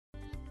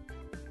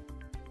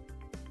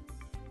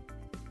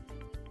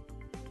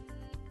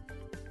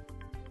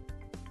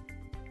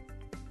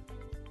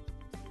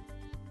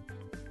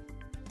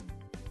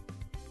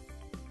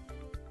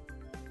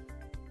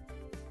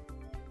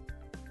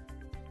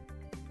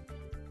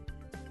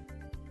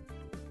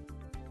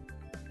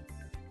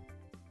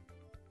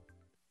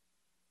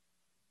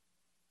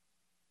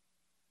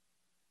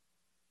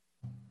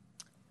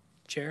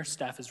Chair,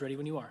 staff is ready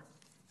when you are.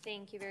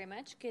 Thank you very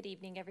much. Good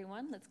evening,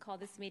 everyone. Let's call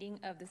this meeting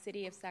of the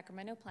City of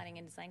Sacramento Planning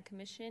and Design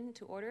Commission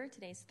to order.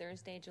 Today's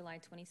Thursday, July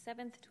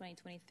 27th,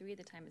 2023.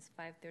 The time is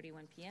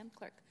 5:31 p.m.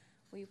 Clerk,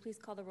 will you please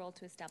call the roll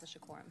to establish a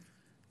quorum?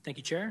 Thank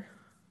you, Chair.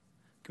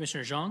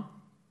 Commissioner Zhang?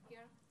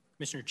 Here.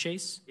 Commissioner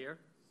Chase? Here.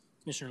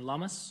 Commissioner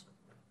Lamas?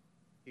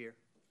 Here.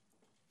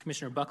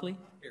 Commissioner Buckley?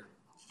 Here.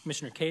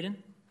 Commissioner Caden?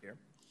 Here.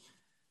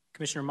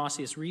 Commissioner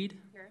Macias Reed?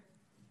 Here.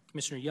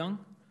 Commissioner Young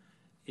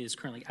is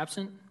currently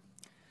absent.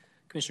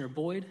 Commissioner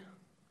Boyd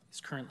is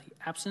currently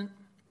absent.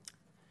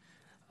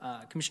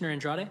 Commissioner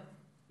Andrade?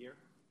 Here.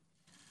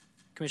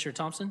 Commissioner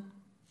Thompson?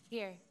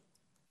 Here.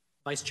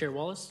 Vice Chair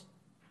Wallace?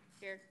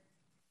 Here.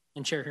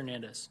 And Chair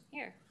Hernandez.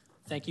 Here.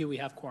 Thank you. We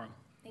have quorum.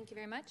 Thank you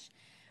very much.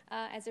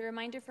 As a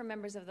reminder for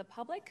members of the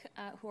public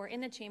who are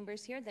in the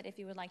chambers here that if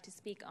you would like to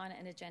speak on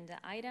an agenda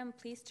item,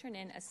 please turn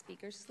in a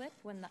speaker slip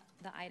when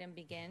the item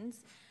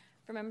begins.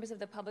 For members of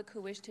the public who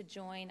wish to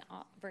join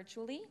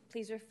virtually,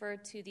 please refer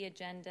to the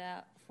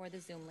agenda for the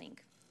Zoom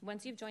link.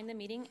 Once you've joined the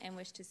meeting and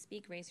wish to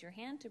speak, raise your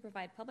hand to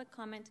provide public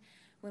comment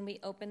when we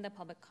open the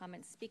public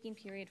comment speaking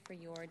period for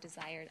your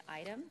desired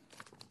item.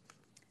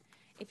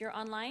 If you're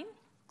online,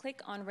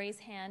 click on Raise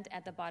Hand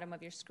at the bottom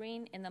of your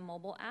screen. In the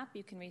mobile app,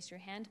 you can raise your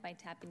hand by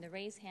tapping the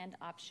Raise Hand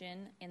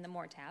option in the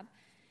More tab.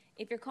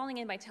 If you're calling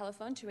in by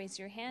telephone, to raise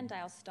your hand,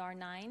 dial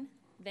 *9.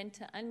 Then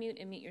to unmute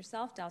and mute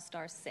yourself, dial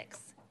 *6.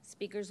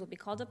 Speakers will be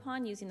called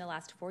upon using the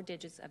last 4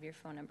 digits of your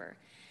phone number.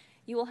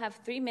 You will have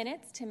 3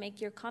 minutes to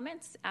make your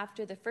comments.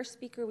 After the first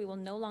speaker, we will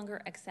no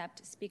longer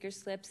accept speaker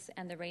slips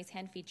and the raise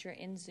hand feature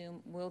in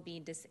Zoom will be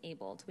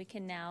disabled. We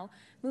can now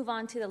move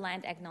on to the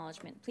land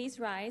acknowledgement. Please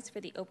rise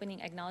for the opening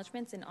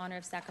acknowledgements in honor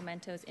of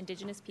Sacramento's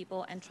indigenous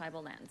people and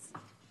tribal lands.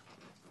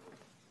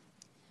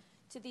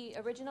 To the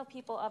original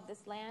people of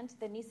this land,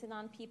 the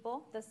Nisenan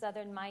people, the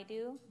Southern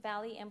Maidu,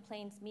 Valley and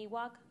Plains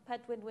Miwok,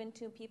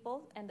 Patwin-Wintu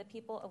people, and the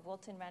people of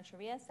Wilton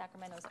Rancheria,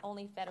 Sacramento's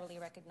only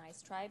federally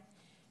recognized tribe,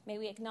 may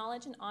we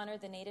acknowledge and honor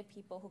the Native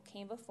people who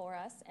came before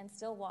us and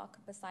still walk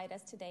beside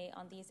us today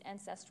on these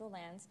ancestral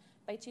lands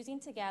by choosing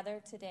to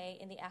gather today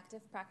in the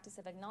active practice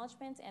of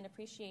acknowledgement and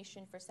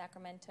appreciation for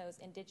Sacramento's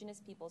indigenous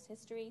people's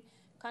history,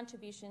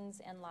 contributions,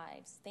 and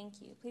lives.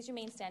 Thank you. Please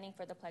remain standing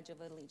for the Pledge of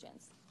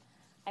Allegiance.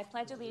 I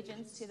pledge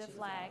allegiance to the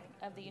flag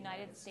of the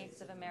United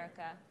States of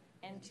America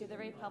and to the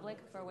republic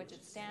for which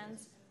it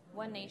stands,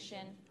 one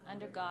nation,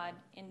 under God,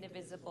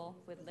 indivisible,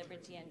 with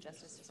liberty and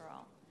justice for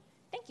all.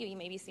 Thank you. You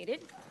may be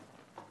seated.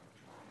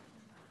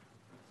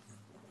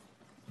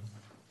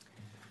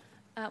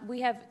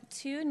 We have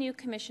 2 new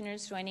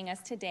commissioners joining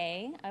us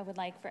today. I would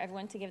like for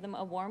everyone to give them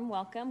a warm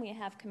welcome. We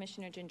have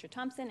Commissioner Ginger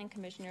Thompson and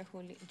Commissioner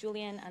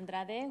Julian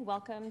Andrade.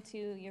 Welcome to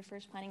your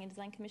first Planning and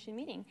Design Commission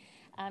meeting.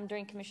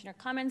 During Commissioner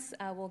comments,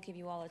 we'll give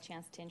you all a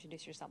chance to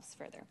introduce yourselves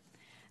further.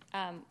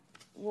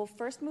 We'll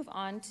first move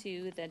on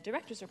to the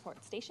Director's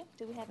Report. Stacia,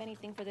 do we have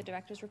anything for the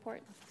Director's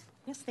Report?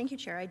 Yes, thank you,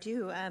 Chair. I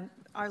do.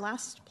 Our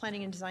last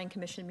Planning and Design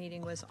Commission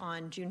meeting was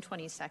on June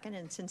 22nd,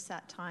 and since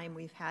that time,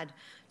 we've had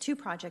 2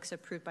 projects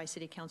approved by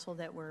City Council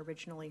that were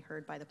originally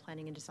heard by the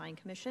Planning and Design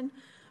Commission.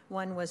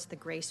 One was the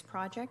Grace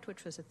Project,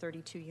 which was a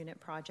 32-unit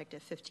project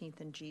at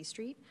 15th and G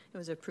Street. It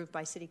was approved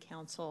by City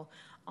Council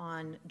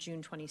on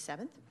June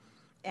 27th.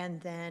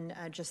 And then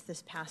just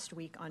this past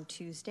week on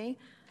Tuesday,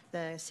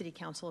 the City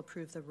Council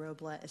approved the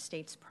Robla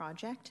Estates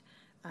Project,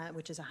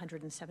 which is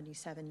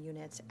 177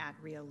 units at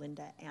Rio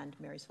Linda and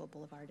Marysville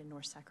Boulevard in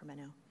North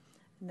Sacramento.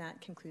 And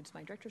that concludes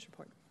my Director's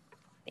Report.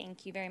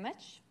 Thank you very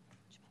much.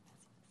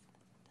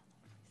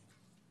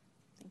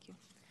 Thank you.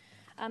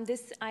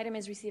 This item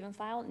is receive and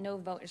file. No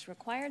vote is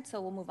required, so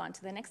we'll move on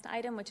to the next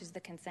item, which is the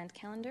consent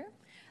calendar.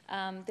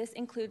 This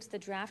includes the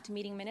draft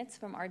meeting minutes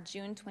from our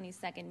June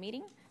 22nd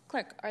meeting.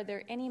 Clerk, are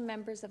there any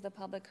members of the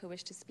public who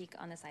wish to speak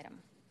on this item?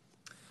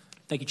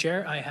 Thank you,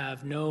 Chair. I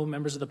have no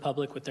members of the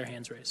public with their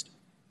hands raised.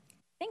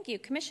 Thank you.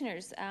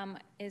 Commissioners,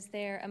 is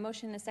there a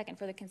motion and a second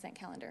for the consent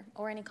calendar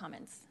or any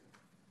comments?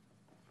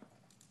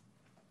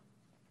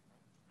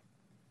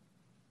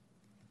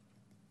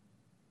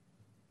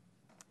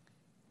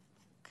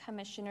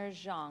 Commissioner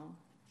Zhang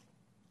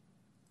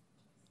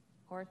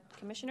or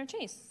Commissioner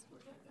Chase?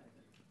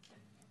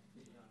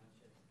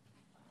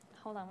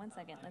 Hold on one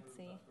second. Let's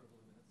see.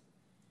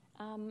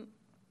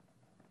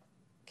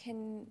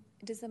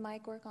 Does the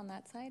mic work on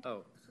that side?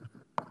 Oh,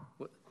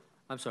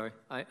 I'm sorry.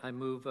 I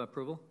move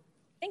approval.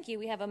 Thank you.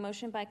 We have a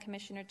motion by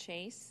Commissioner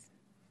Chase.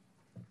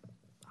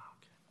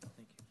 Okay,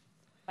 thank you.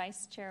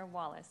 Vice Chair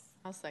Wallace.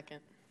 I'll second.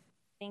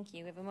 Thank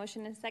you. We have a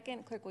motion and a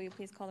second. Clerk, will you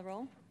please call the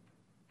roll?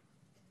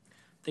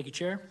 Thank you,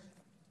 Chair.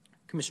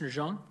 Commissioner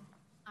Zhang?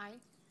 Aye.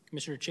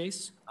 Commissioner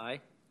Chase? Aye.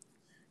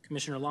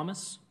 Commissioner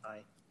Lamas?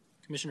 Aye.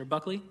 Commissioner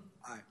Buckley?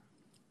 Aye.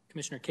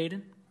 Commissioner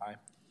Caden? Aye.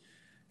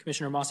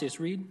 Commissioner Macias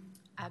Reed?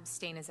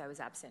 Abstain as I was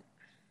absent.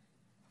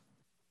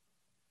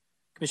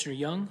 Commissioner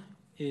Young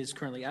is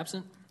currently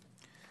absent.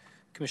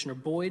 Commissioner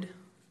Boyd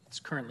is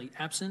currently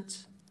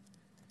absent.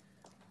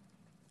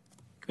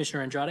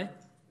 Commissioner Andrade?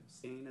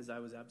 Abstain as I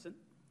was absent.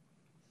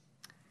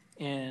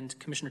 And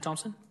Commissioner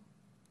Thompson?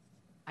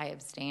 I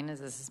abstain as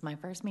this is my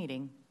first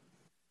meeting.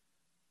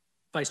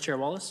 Vice Chair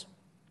Wallace,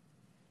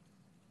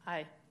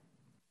 Aye.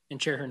 and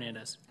Chair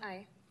Hernandez.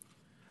 Aye.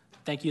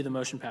 Thank you. The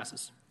motion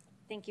passes.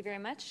 Thank you very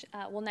much.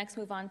 We'll next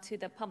move on to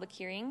the public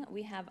hearing.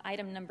 We have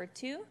item number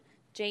 2,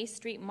 J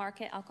Street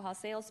Market Alcohol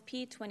Sales,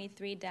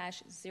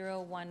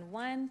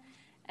 P23-011.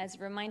 As a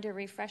reminder,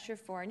 refresher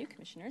for our new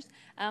commissioners,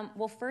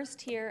 we'll first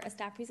hear a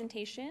staff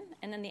presentation,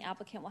 and then the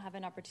applicant will have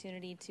an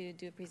opportunity to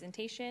do a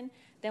presentation.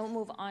 Then we'll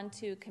move on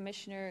to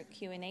commissioner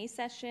Q&A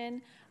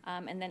session,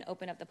 and then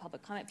open up the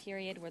public comment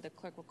period where the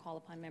clerk will call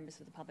upon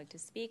members of the public to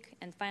speak,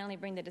 and finally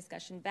bring the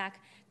discussion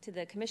back to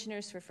the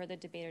commissioners for further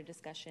debate or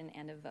discussion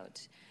and a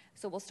vote.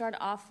 So we'll start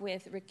off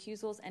with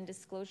recusals and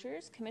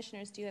disclosures.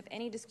 Commissioners, do you have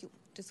any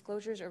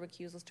disclosures or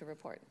recusals to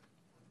report?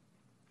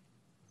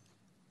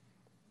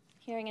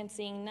 Hearing and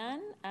seeing none,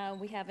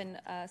 we have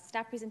a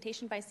staff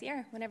presentation by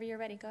Sierra. Whenever you're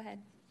ready, go ahead.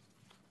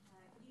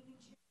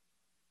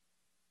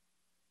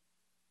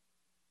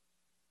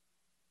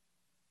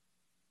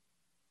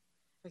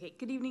 Okay,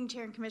 good evening,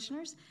 Chair and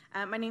Commissioners.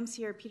 My name is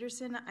Sierra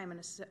Peterson. I'm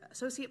an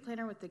Associate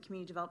Planner with the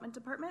Community Development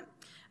Department.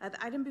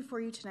 The item before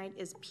you tonight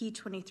is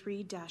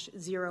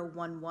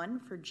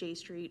P23-011 for J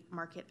Street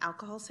Market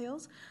Alcohol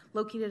Sales,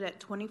 located at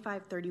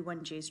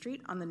 2531 J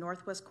Street on the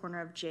northwest corner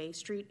of J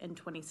Street and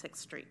 26th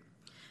Street.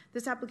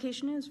 This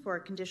application is for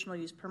a conditional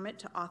use permit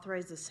to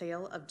authorize the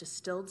sale of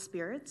distilled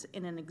spirits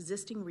in an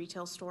existing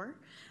retail store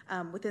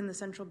within the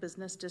Central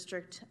Business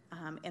District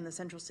and the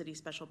Central City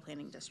Special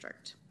Planning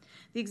District.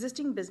 The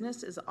existing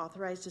business is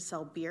authorized to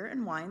sell beer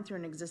and wine through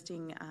an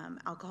existing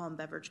alcohol and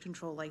beverage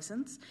control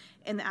license,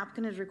 and the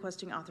applicant is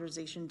requesting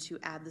authorization to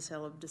add the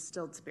sale of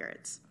distilled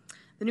spirits.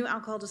 The new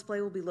alcohol display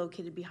will be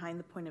located behind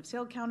the point of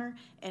sale counter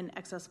and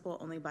accessible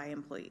only by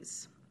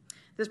employees.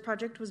 This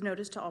project was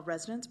noticed to all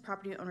residents,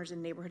 property owners,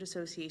 and neighborhood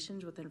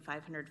associations within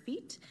 500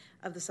 feet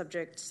of the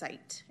subject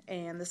site,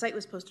 and the site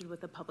was posted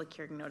with a public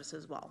hearing notice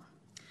as well.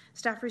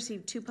 Staff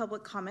received 2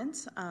 public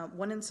comments,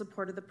 one in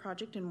support of the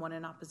project and one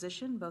in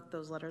opposition. Both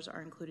those letters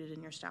are included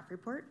in your staff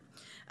report.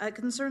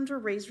 Concerns were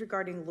raised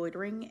regarding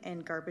loitering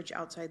and garbage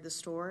outside the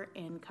store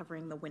and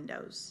covering the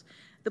windows.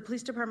 The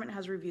police department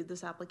has reviewed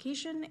this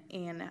application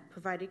and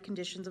provided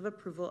conditions of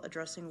approval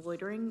addressing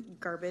loitering,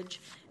 garbage,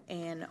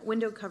 and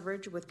window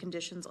coverage with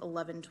conditions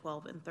 11,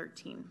 12, and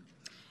 13.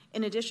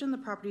 In addition, the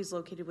property is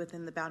located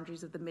within the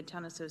boundaries of the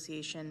Midtown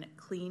Association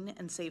Clean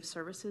and Safe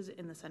Services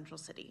in the Central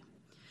City.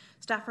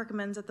 Staff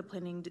recommends that the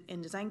Planning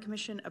and Design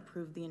Commission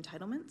approve the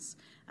entitlements.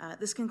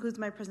 This concludes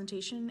my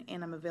presentation,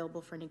 and I'm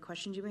available for any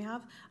questions you may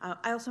have.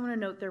 I also want to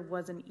note there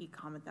was an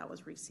e-comment that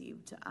was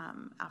received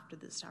after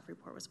the staff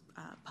report was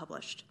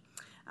published.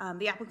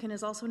 The applicant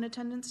is also in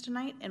attendance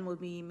tonight and will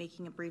be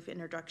making a brief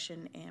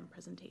introduction and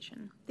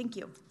presentation. Thank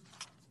you.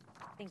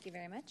 Thank you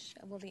very much.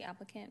 Will the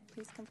applicant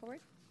please come forward?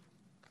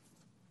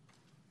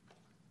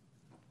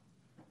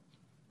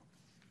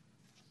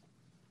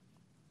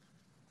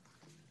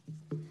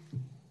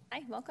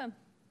 Hi, welcome.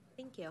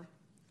 Thank you.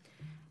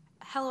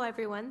 Hello,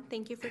 everyone.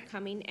 Thank you for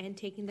coming and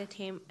taking the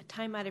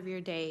time out of your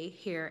day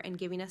here and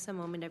giving us a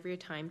moment of your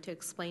time to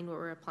explain what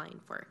we're applying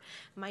for.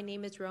 My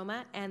name is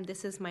Roma, and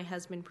this is my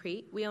husband,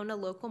 Preet. We own a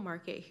local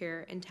market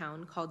here in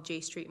town called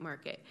J Street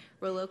Market.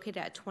 We're located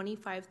at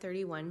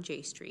 2531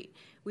 J Street.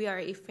 We are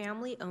a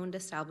family-owned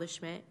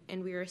establishment,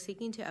 and we are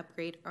seeking to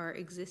upgrade our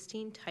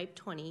existing Type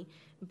 20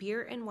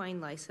 beer and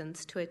wine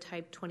license to a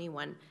Type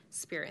 21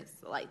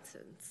 spirits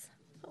license.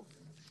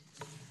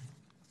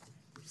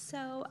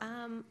 So,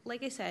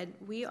 like I said,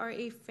 we are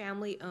a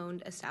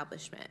family-owned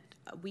establishment.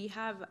 We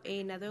have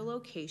another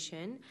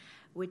location,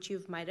 which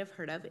you might have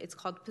heard of. It's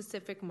called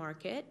Pacific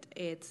Market.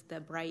 It's the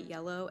bright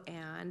yellow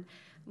and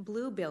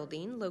blue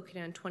building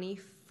located on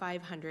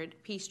 2500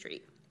 P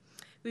Street.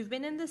 We've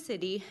been in the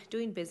city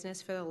doing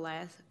business for the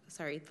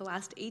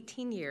last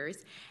 18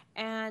 years,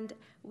 and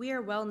we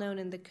are well known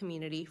in the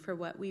community for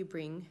what we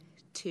bring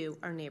to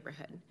our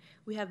neighborhood.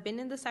 We have been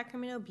in the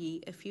Sacramento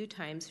Bee a few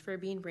times for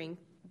being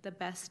ranked the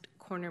best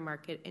corner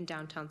market in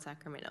downtown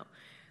Sacramento.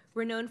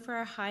 We're known for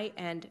our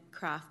high-end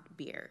craft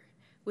beer.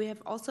 We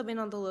have also been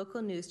on the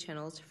local news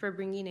channels for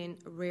bringing in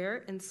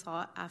rare and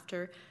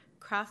sought-after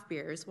craft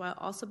beers while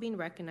also being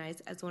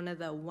recognized as one of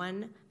the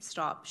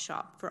one-stop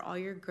shop for all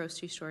your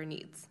grocery store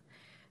needs.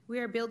 We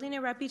are building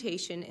a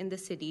reputation in the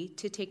city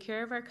to take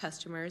care of our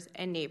customers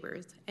and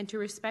neighbors and to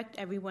respect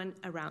everyone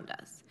around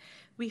us.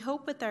 We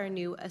hope with our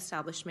new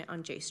establishment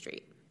on J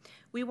Street.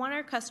 We want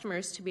our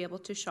customers to be able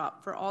to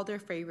shop for all their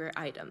favorite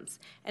items.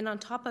 And on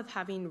top of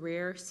having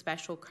rare,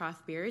 special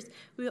craft beers,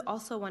 we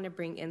also want to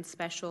bring in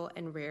special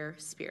and rare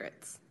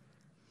spirits.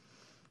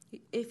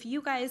 If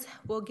you guys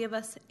will give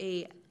us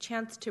a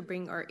chance to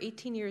bring our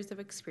 18 years of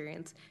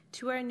experience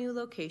to our new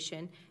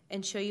location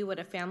and show you what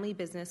a family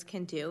business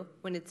can do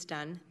when it's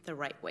done the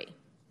right way.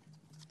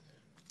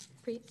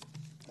 Preet?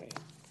 Hi.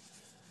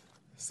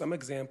 Some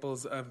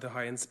examples of the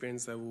high-end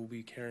spirits that we'll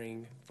be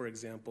carrying, for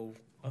example,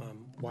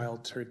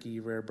 Wild Turkey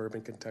Rare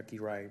Bourbon Kentucky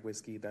Rye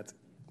Whiskey. That's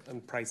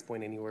on price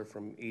point anywhere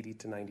from $80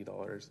 to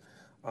 $90.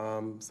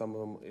 Some of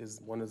them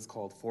one is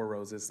called Four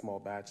Roses Small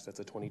Batch. That's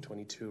a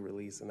 2022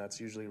 release, and that's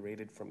usually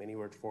rated from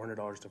anywhere to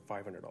 $400 to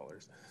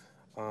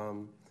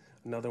 $500.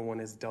 Another one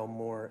is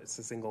Delmore. It's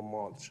a single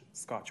malt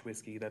Scotch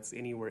whiskey that's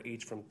anywhere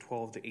aged from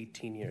 12 to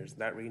 18 years.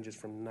 That ranges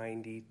from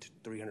 $90 to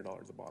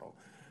 $300 a bottle.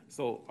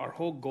 So our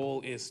whole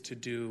goal is to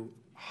do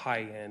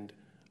high-end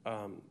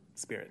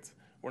spirits.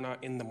 We're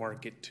not in the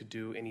market to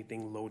do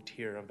anything low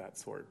tier of that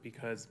sort,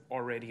 because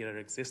already at our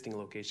existing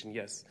location,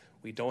 yes,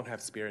 we don't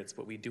have spirits,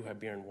 but we do have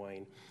beer and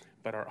wine.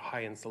 But our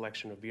high-end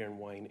selection of beer and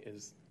wine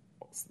is,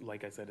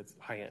 like I said, it's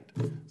high-end.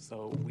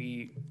 So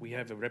we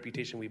have a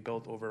reputation we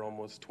built over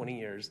almost 20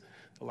 years.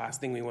 The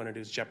last thing we want to do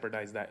is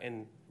jeopardize that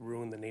and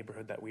ruin the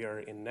neighborhood that we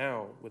are in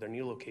now with our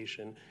new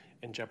location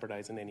and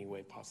jeopardize in any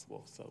way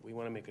possible. So we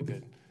want to make a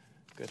good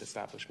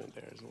establishment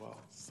there as well.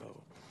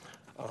 So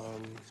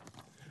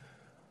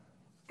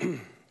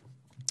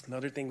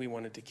another thing we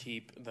wanted to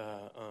keep,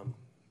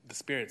 the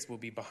spirits will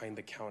be behind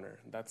the counter.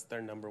 That's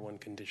their number one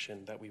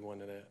condition that we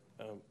wanted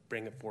to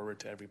bring it forward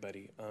to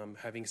everybody.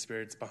 Having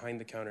spirits behind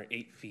the counter,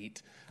 8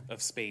 feet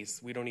of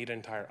space. We don't need an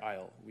entire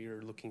aisle. We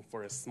are looking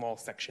for a small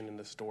section in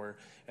the store.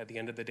 At the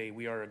end of the day,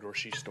 we are a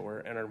grocery store,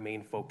 and our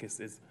main focus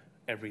is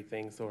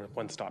everything, so we're a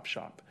one-stop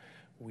shop.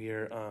 We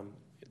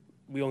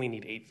only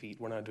need 8 feet.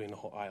 We're not doing the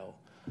whole aisle.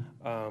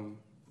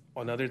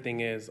 Another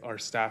thing is our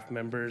staff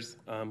members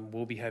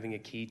will be having a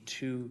key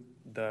to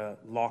the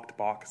locked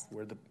box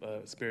where the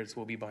spirits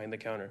will be behind the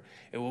counter.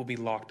 It will be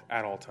locked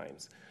at all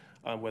times.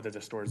 Whether the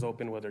store is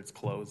open, whether it's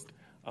closed,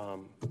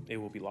 it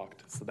will be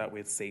locked. So that way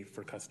it's safe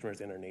for customers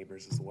and our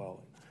neighbors as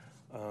well.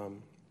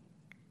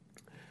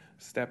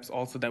 Steps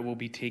also that we'll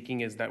be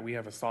taking is that we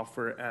have a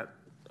software at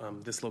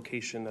this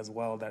location as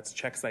well that's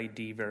checks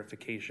ID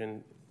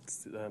verification,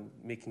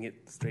 making it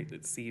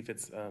straight, see if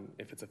it's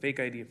a fake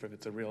ID, if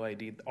it's a real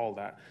ID, all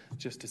that,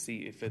 just to see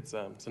if it's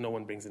so no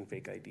one brings in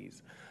fake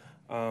IDs.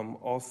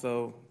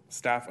 Also,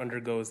 staff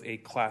undergoes a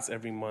class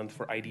every month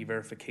for ID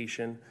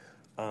verification.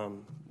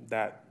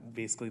 That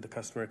basically the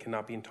customer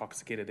cannot be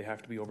intoxicated; they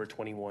have to be over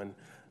 21,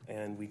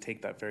 and we take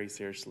that very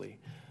seriously.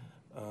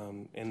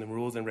 And the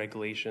rules and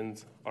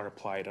regulations are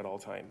applied at all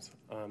times.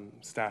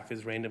 Staff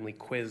is randomly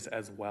quizzed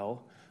as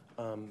well,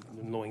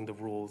 knowing the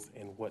rules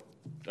and what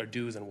are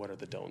do's and what are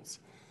the don'ts.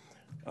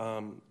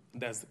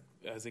 As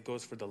it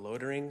goes for the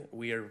loitering,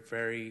 we are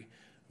very,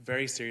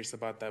 very serious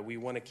about that. We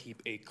want to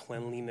keep a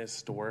cleanliness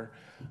store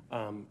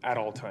at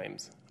all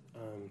times.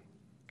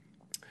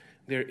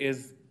 There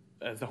is,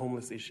 as the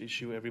homeless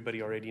issue,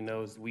 everybody already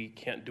knows, we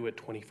can't do it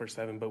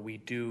 24/7, but we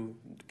do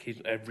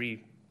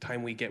every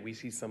time we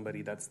see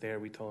somebody that's there,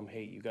 we tell them,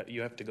 hey,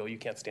 you have to go. You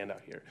can't stand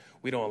out here.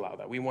 We don't allow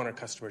that. We want our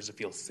customers to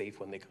feel safe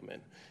when they come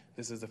in.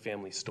 This is a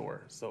family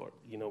store. So,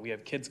 we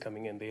have kids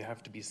coming in. They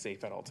have to be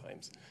safe at all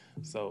times.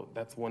 So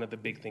that's one of the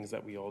big things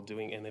that we all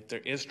doing. And if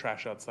there is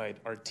trash outside,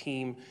 our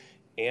team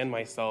and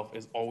myself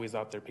is always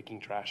out there picking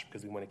trash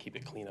because we want to keep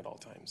it clean at all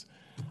times.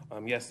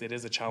 Yes, it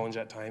is a challenge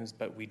at times,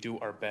 but we do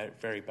our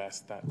very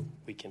best that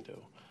we can do.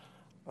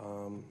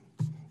 You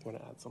want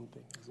to add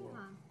something as well?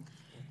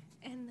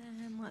 And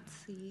then let's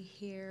see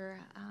here.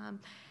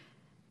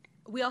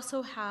 We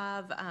also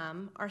have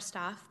our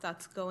staff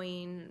that's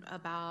going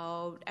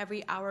about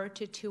every hour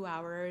to 2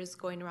 hours,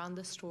 going around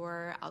the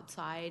store,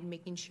 outside,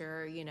 making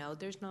sure,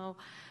 there's no,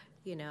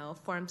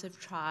 forms of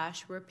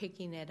trash. We're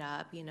picking it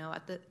up.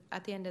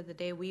 At the end of the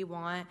day, we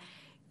want,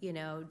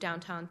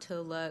 downtown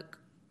to look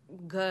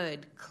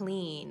good,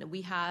 clean.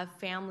 We have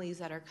families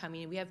that are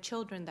coming in. We have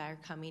children that are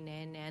coming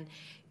in, and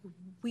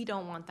we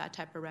don't want that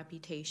type of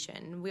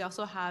reputation. We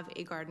also have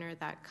a gardener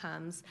that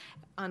comes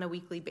on a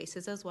weekly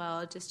basis as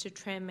well, just to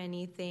trim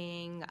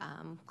anything,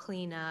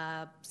 clean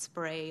up,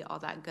 spray, all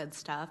that good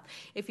stuff.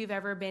 If you've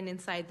ever been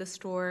inside the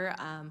store,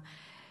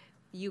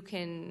 you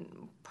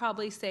can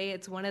probably say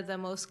it's one of the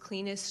most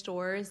cleanest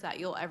stores that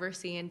you'll ever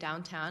see in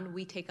downtown.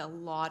 We take a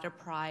lot of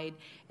pride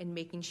in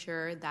making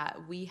sure that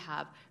we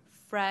have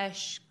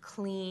fresh,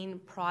 clean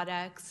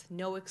products,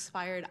 no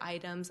expired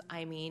items.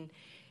 I mean,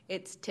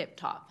 it's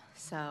tip-top.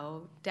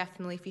 So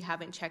definitely, if you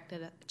haven't checked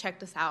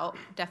us out,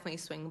 definitely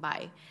swing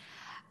by.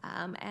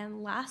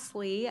 And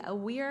lastly,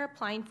 we are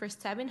applying for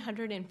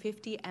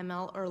 750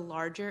 ml or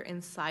larger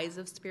in size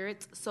of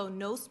spirits. So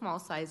no small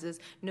sizes,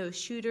 no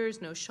shooters,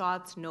 no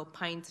shots, no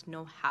pints,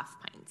 no half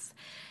pints.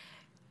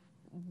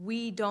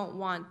 We don't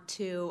want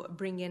to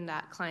bring in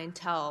that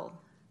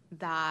clientele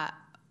that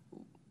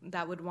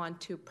would want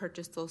to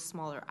purchase those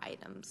smaller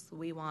items.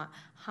 We want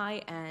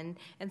high-end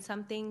and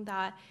something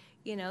that,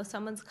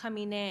 someone's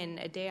coming in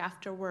a day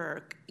after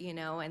work,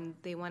 and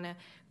they want to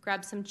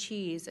grab some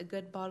cheese, a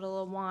good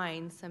bottle of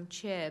wine, some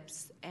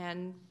chips,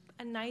 and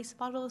a nice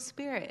bottle of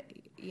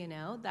spirit,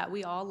 that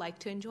we all like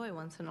to enjoy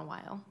once in a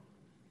while.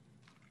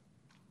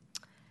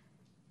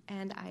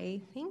 And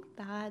I think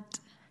that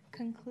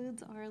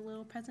concludes our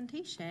little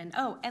presentation.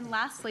 Oh, and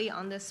lastly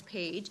on this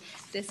page,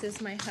 this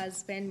is my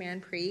husband,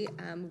 Manpreet.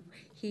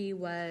 He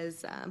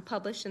was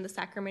published in the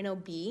Sacramento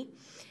Bee.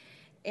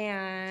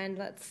 And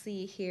let's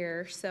see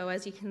here. So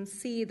as you can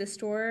see, the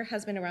store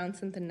has been around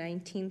since the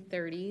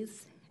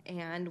 1930s,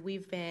 and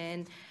we've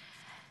been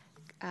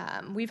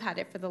We've had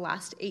it for the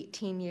last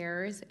 18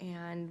 years,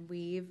 and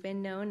we've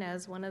been known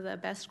as one of the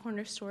best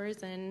corner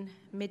stores in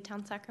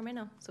Midtown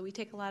Sacramento. So we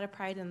take a lot of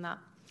pride in that.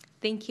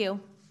 Thank you.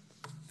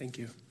 Thank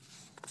you.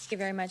 Thank you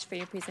very much for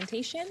your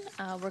presentation.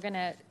 We're going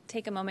to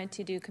take a moment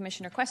to do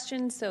commissioner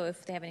questions. So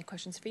if they have any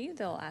questions for you,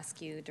 they'll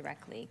ask you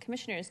directly.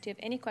 Commissioners, do you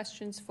have any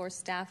questions for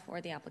staff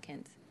or the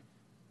applicant?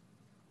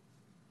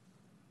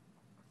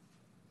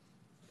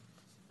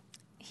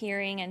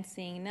 Hearing and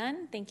seeing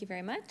none, thank you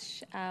very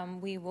much.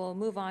 We will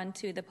move on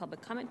to the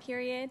public comment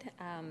period.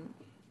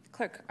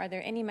 Clerk, are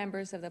there any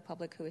members of the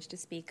public who wish to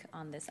speak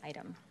on this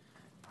item?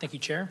 Thank you,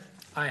 Chair.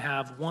 I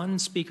have one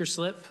speaker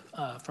slip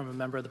from a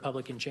member of the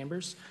public in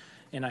chambers,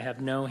 and I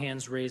have no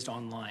hands raised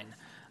online.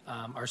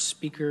 Our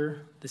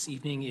speaker this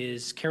evening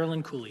is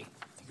Carolyn Cooley.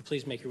 If you could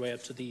please make your way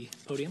up to the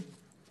podium.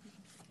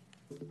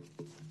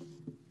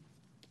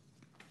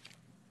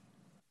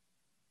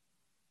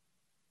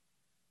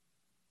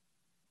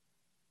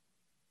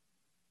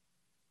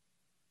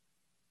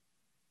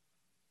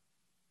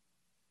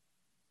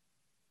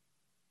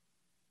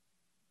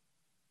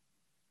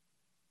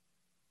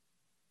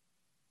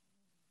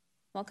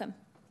 Welcome.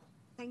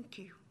 Thank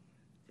you.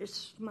 This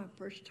is my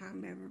first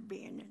time ever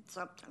being in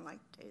something like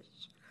this.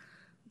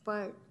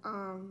 But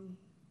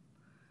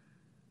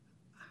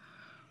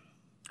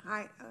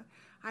I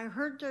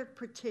heard the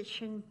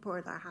petition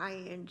for the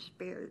high-end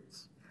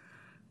spirits,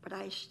 but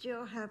I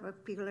still have a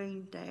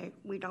feeling that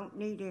we don't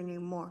need any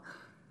more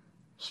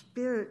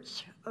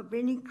spirits of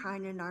any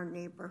kind in our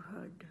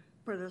neighborhood,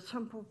 for the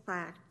simple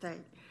fact that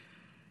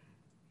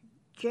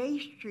J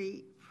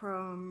Street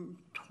from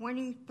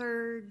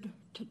 23rd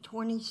to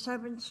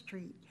 27th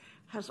Street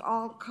has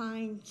all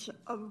kinds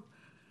of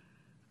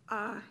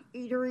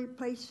eatery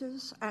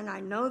places, and I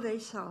know they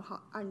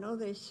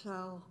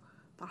sell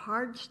the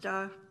hard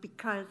stuff,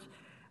 because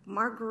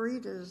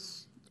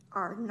margaritas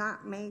are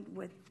not made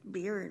with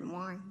beer and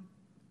wine.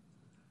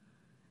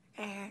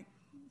 And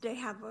they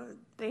have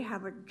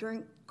a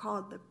drink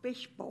called the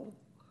fishbowl.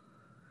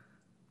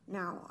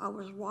 Now, I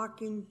was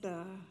walking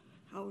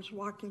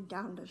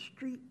down the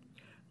street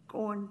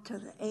going to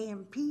the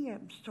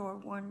AM/PM store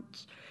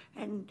once,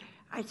 and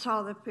I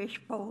saw the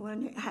fishbowl,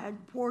 and it had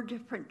 4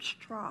 different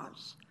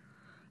straws.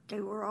 They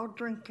were all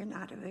drinking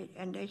out of it,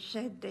 and they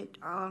said that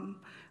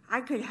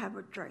I could have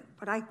a drink,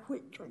 but I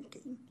quit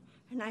drinking.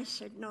 And I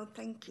said, no,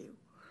 thank you.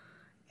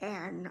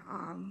 And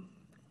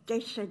they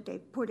said they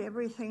put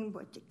everything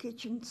but the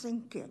kitchen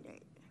sink in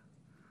it.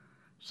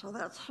 So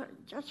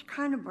that's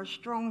kind of a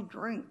strong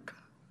drink,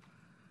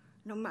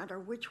 no matter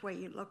which way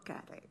you look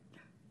at it.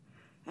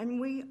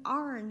 And we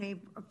are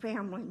a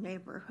family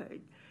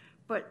neighborhood,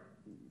 but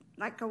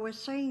like I was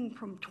saying,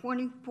 from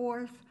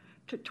 24th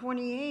to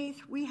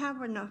 28th, we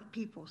have enough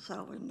people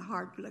selling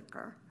hard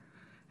liquor.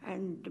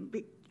 And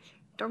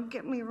don't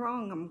get me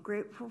wrong, I'm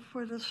grateful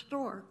for the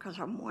store, because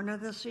I'm one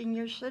of the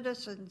senior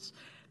citizens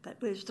that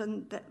lives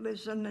in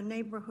the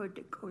neighborhood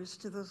that goes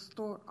to the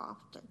store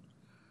often.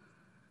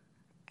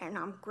 And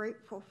I'm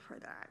grateful for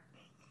that.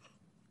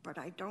 But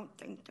I don't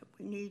think that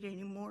we need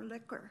any more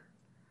liquor.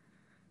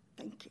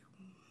 Thank you.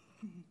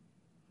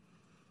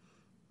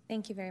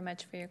 Thank you very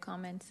much for your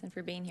comments and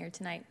for being here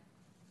tonight.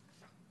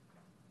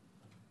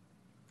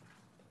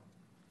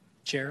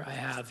 Chair, I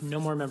have no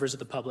more members of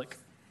the public.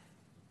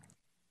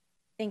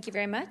 Thank you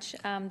very much.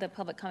 The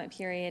public comment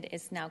period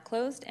is now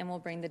closed, and we'll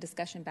bring the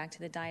discussion back to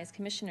the dais.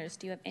 Commissioners,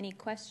 do you have any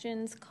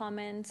questions,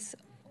 comments?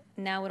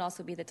 Now would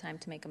also be the time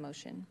to make a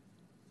motion.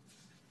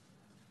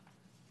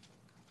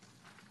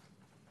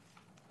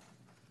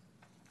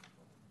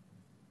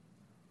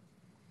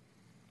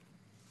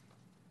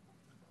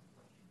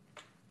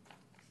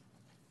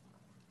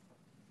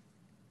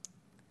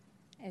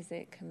 Is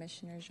it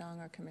Commissioner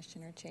Zhang or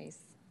Commissioner Chase?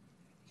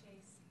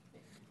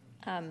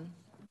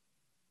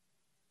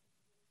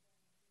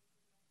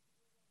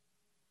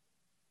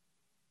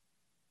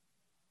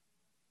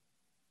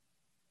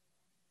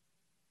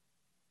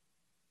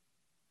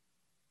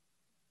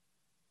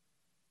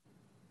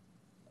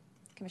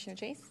 Commissioner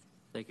Chase?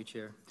 Thank you,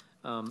 Chair.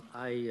 I'm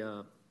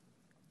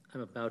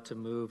about to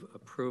move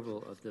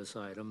approval of this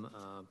item,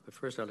 but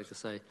first I'd like to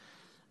say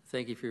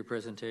thank you for your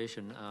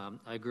presentation.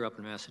 I grew up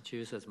in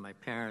Massachusetts. My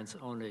parents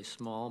owned a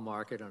small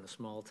market in a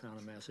small town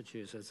in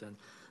Massachusetts, and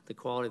the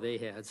quality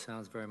they had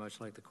sounds very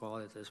much like the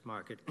quality that this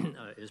market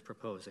is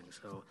proposing.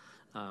 So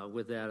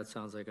with that, it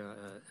sounds like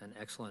an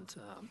excellent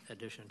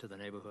addition to the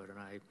neighborhood, and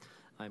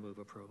I move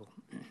approval.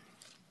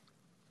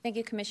 Thank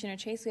you, Commissioner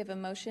Chase. We have a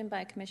motion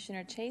by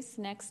Commissioner Chase.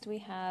 Next, we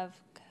have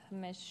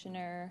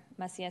Commissioner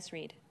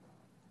Macias-Reed.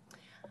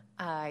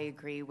 I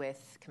agree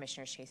with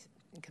Commissioner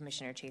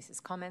Chase's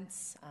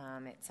comments.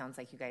 It sounds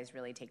like you guys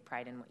really take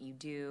pride in what you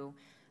do.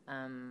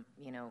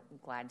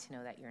 Glad to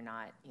know that you're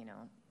not,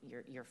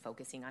 you're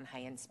focusing on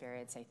high-end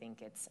spirits. I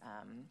think it's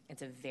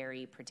a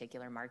very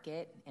particular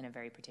market and a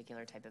very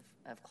particular type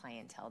of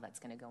clientele that's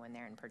going to go in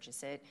there and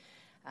purchase it.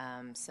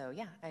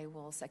 I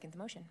will second the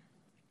motion.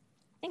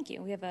 Thank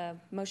you. We have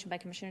a motion by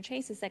Commissioner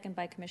Chase, a second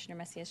by Commissioner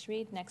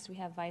Macias-Reed. Next, we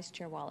have Vice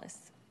Chair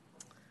Wallace.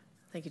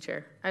 Thank you,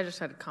 Chair. I just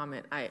had a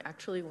comment. I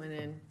actually went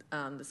in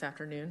this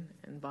afternoon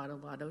and bought a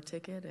lotto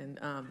ticket, and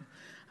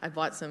I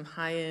bought some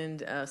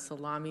high-end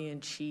salami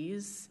and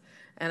cheese,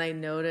 and I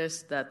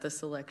noticed that the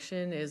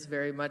selection is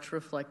very much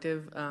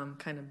reflective,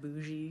 kind of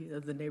bougie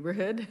of the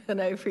neighborhood, and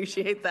I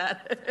appreciate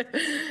that.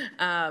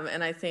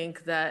 And I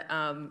think that,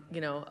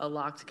 a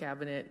locked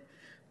cabinet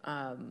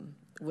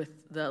with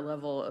the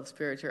level of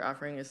spirits you're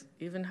offering is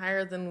even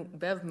higher than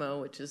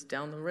Bevmo, which is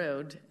down the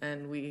road,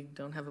 and we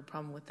don't have a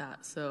problem with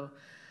that. So,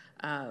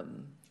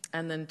 and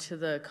then to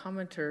the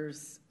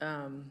commenters'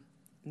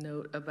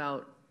 note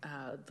about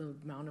the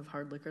amount of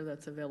hard liquor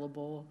that's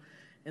available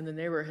in the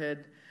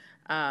neighborhood,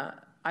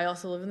 I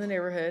also live in the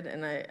neighborhood,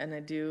 and I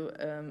do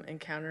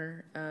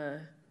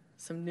encounter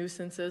some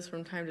nuisances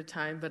from time to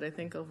time, but I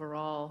think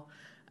overall,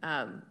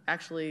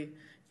 actually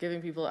giving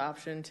people the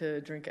option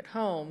to drink at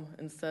home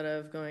instead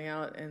of going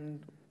out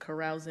and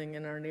carousing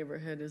in our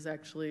neighborhood is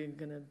actually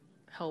going to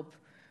help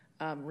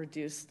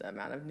reduce the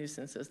amount of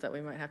nuisances that we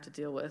might have to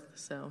deal with.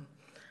 So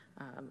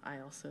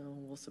I also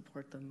will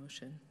support the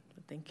motion.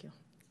 But thank you.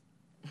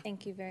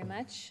 Thank you very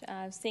much.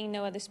 Seeing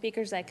no other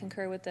speakers, I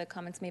concur with the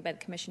comments made by the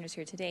commissioners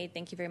here today.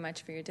 Thank you very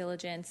much for your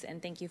diligence,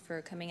 and thank you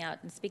for coming out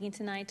and speaking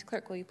tonight.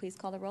 Clerk, will you please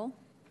call the roll?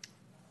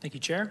 Thank you,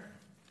 Chair.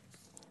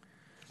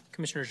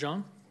 Commissioner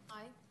Jean?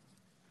 Aye.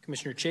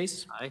 Commissioner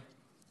Chase? Aye.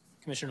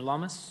 Commissioner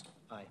Lamas?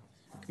 Aye.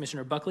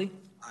 Commissioner Buckley?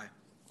 Aye.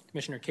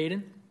 Commissioner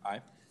Caden?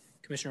 Aye.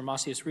 Commissioner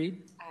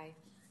Macias-Reed? Aye.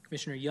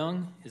 Commissioner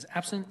Young is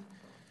absent.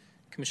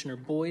 Commissioner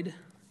Boyd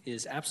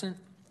is absent.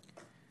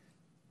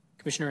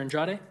 Commissioner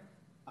Andrade?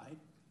 Aye.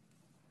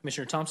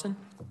 Commissioner Thompson?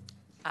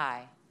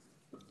 Aye.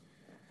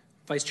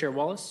 Vice Chair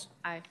Wallace?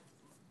 Aye.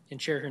 And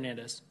Chair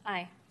Hernandez.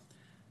 Aye.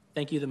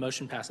 Thank you. The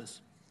motion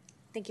passes.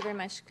 Thank you very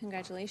much.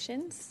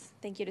 Congratulations.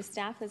 Thank you to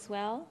staff as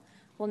well.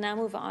 We'll now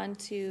move on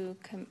to,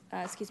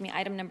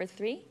 item number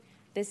 3.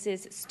 This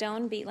is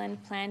Stone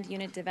Beatland Planned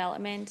Unit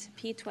Development,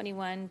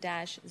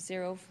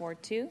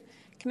 P21-042.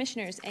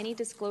 Commissioners, any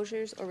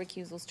disclosures or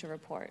recusals to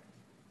report?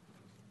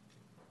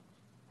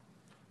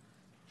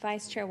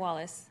 Vice Chair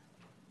Wallace.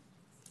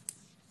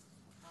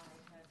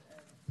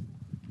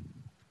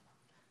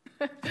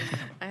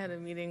 I had a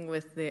meeting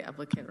with the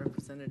applicant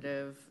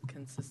representative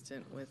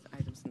consistent with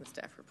items in the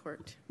staff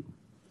report.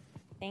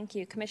 Thank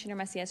you. Commissioner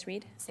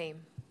Macias-Reed.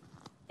 Same.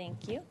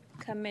 Thank you.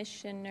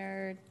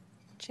 Commissioner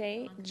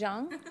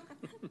Jung.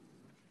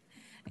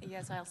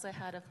 Yes, I also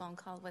had a phone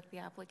call with the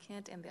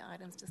applicant, and the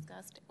items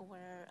discussed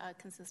were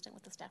consistent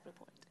with the staff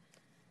report.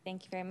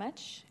 Thank you very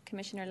much.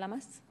 Commissioner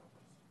Lamas.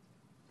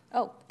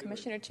 Oh,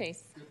 Commissioner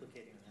Chase.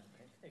 Duplicating that,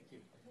 right? Thank you.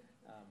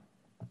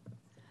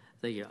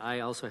 Thank you. I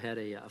also had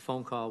a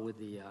phone call with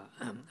the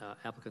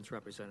applicant's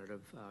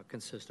representative,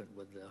 consistent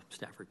with the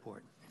staff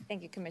report.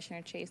 Thank you,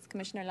 Commissioner Chase.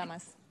 Commissioner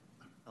Lamas.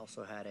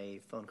 Also had a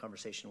phone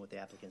conversation with the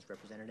applicant's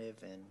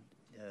representative, and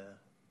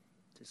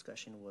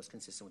discussion was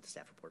consistent with the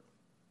staff report.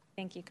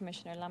 Thank you,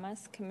 Commissioner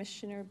Lamas.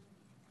 Commissioner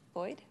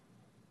Boyd?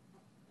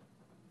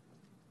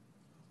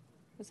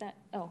 Was that?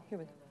 Oh, here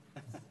we go.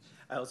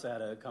 I also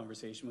had a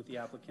conversation with the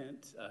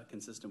applicant,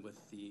 consistent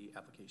with the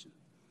application.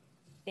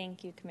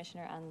 Thank you,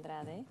 Commissioner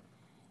Andrade.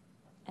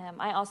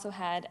 I also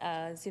had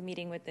a Zoom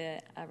meeting with the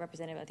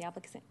representative of the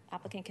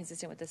applicant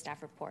consistent with the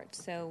staff report.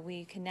 So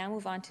we can now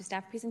move on to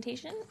staff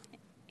presentation.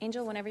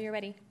 Angel, whenever you're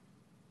ready.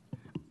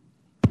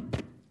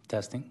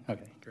 Testing.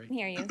 Okay, great. I can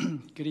hear you.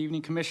 Good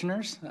evening,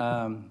 Commissioners.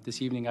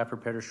 This evening I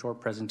prepared a short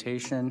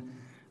presentation.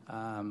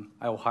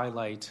 I will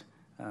highlight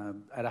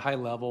at a high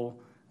level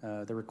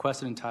the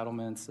requested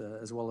entitlements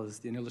as well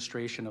as an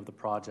illustration of the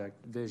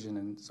project vision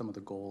and some of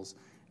the goals.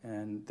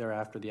 And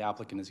thereafter, the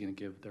applicant is going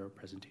to give their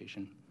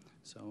presentation.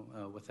 So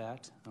with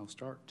that, I'll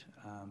start.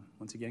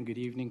 Once again, good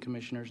evening,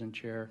 Commissioners and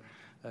Chair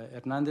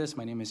Hernandez.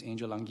 My name is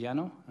Angel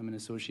Anguiano. I'm an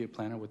associate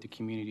planner with the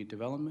Community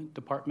Development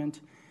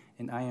Department,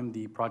 and I am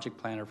the project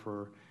planner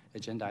for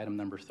agenda item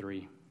number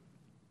 3.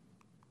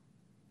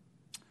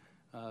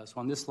 So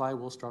on this slide,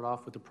 we'll start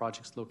off with the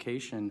project's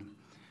location.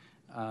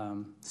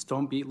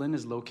 Stone Beatland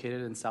is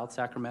located in South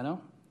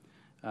Sacramento,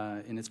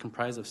 and it's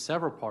comprised of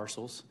several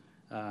parcels,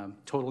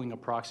 totaling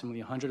approximately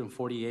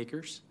 140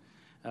 acres.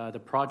 The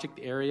project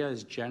area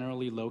is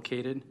generally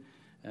located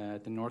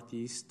at the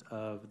northeast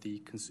of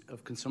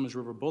Consumers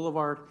River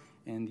Boulevard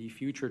and the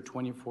future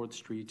 24th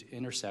Street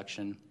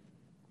intersection.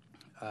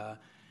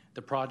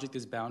 The project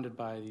is bounded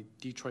by the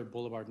Detroit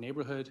Boulevard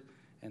neighborhood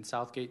and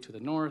Southgate to the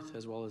north,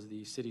 as well as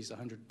the city's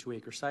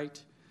 102-acre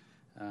site.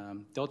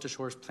 Delta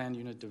Shores Planned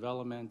Unit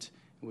Development,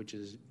 which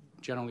is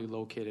generally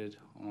located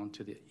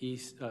onto the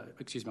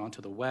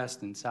onto the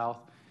west and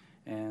south,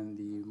 and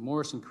the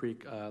Morrison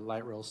Creek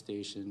Light Rail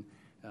Station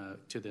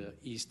to the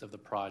east of the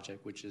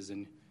project, which is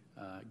in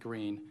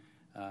green.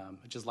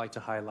 I'd just like to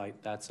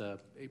highlight that's an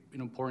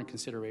important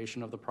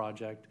consideration of the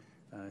project.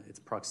 Its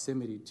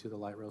proximity to the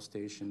light rail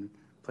station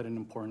played an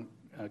important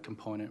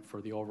component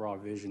for the overall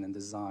vision and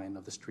design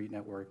of the street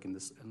network and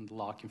the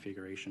lot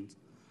configurations.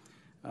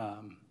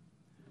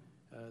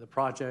 The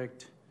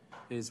project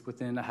is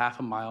within a half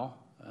a mile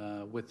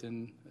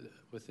within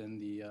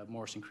the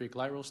Morrison Creek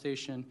Light Rail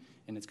Station,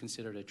 and it's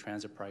considered a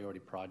transit priority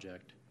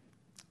project.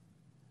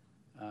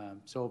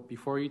 So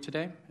before you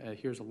today,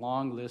 here's a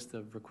long list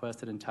of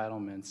requested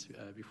entitlements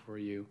before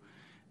you,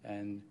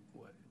 and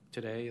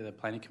today the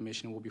Planning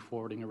Commission will be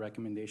forwarding a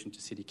recommendation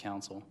to City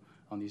Council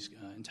on these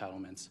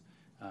entitlements.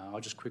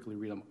 I'll just quickly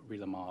read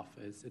them off.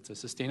 It's a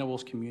Sustainable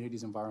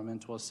Communities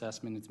Environmental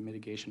Assessment and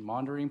Mitigation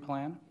Monitoring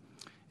Plan,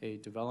 a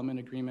development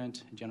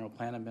agreement, a general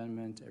plan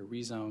amendment, a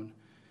rezone,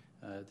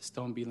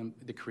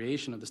 the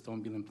creation of the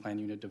Stone Beeland Plan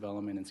Unit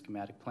Development and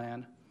Schematic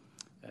Plan,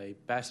 a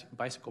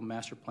bicycle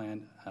master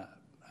plan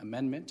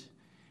amendment,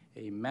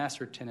 a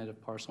master tentative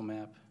parcel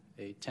map,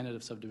 a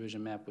tentative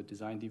subdivision map with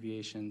design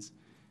deviations,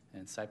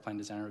 and site plan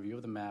design review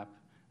of the map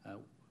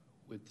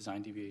with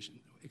design deviation,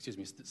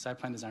 site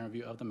plan design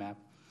review of the map,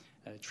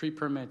 a tree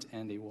permit,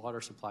 and a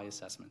water supply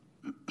assessment.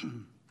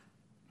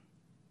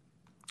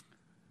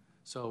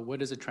 So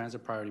what is a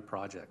transit priority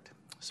project?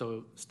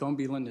 So Stone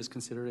Beeland is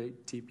considered a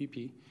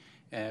TPP,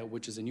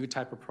 which is a new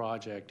type of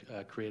project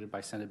created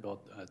by Senate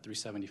Bill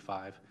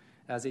 375.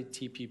 As a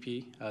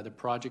TPP, the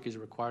project is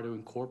required to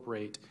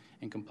incorporate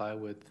and comply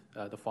with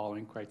the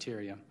following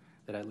criteria: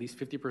 that at least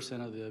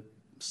 50% of the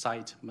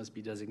site must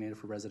be designated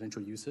for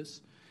residential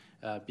uses,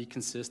 be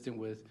consistent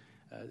with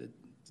the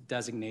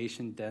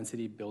designation,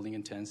 density, building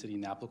intensity,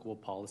 and applicable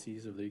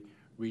policies of the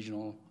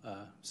regional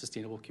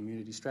sustainable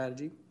community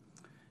strategy.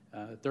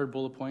 Third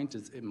bullet point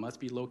is it must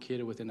be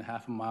located within a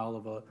half a mile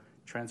of a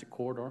transit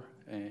corridor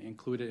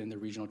included in the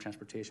regional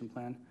transportation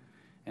plan,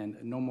 and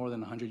no more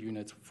than 100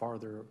 units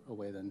farther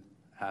away than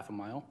half a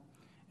mile.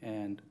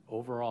 And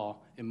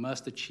overall, it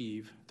must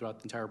achieve throughout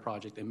the entire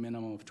project a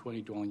minimum of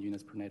 20 dwelling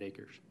units per net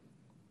acres.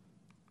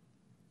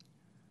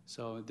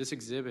 So this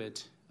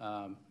exhibit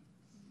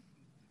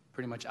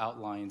pretty much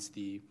outlines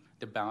the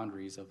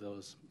boundaries of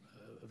those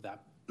of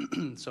that.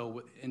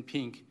 So in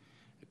pink,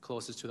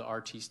 closest to the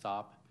RT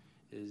stop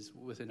is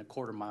within a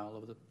quarter mile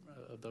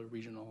of the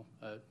regional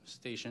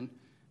station,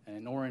 and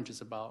in orange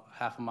is about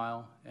half a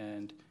mile,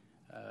 and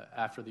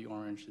after the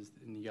orange is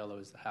in the yellow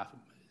is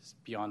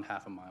beyond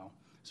half a mile.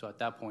 So at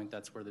that point,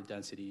 that's where the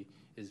density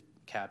is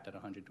capped at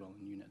 100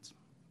 dwelling units.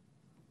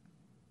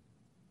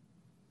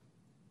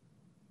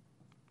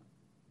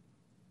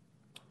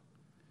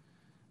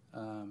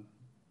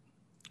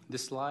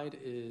 This slide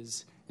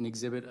is an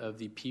exhibit of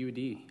the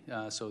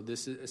PUD. So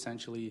this is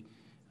essentially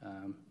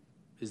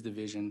is the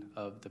vision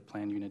of the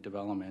planned unit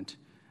development.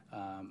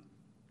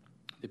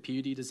 The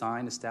PUD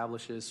design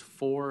establishes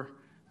 4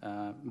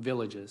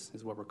 villages,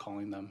 is what we're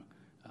calling them.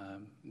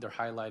 They're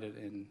highlighted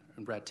in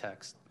red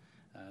text.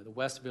 The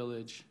West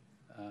Village,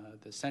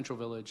 the Central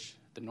Village,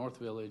 the North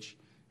Village,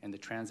 and the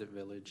Transit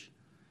Village.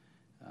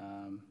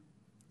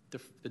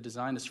 The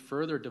design is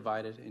further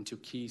divided into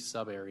key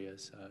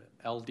sub-areas,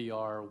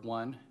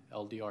 LDR1,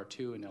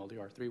 LDR2, and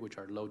LDR3, which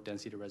are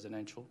low-density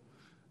residential,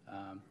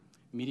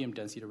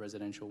 medium-density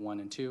residential 1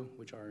 and 2,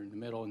 which are in the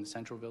middle in the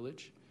Central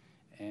Village,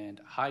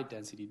 and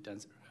high-density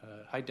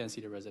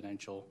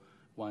residential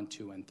 1,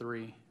 2, and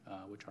 3,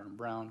 which are in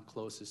brown,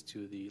 closest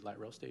to the light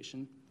rail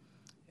station,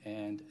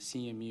 and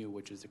CMU,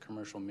 which is the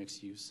commercial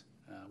mixed use,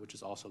 which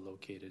is also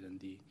located in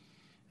the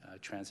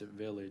Transit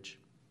Village.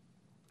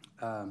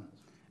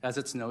 As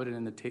it's noted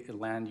in the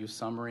land use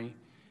summary,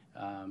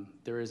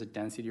 there is a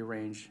density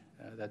range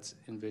that's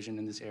envisioned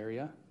in this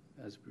area,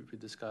 as we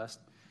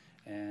discussed.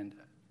 And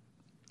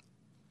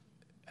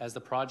as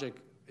the project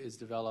is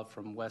developed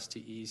from west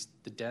to east,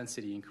 the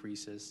density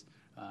increases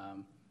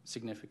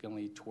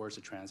significantly towards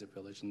the Transit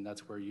Village, and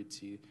that's where you'd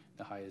see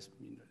the highest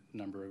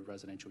number of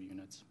residential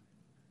units.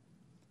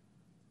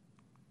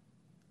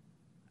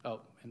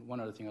 Oh, and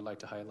one other thing I'd like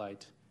to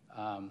highlight.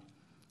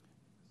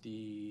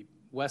 The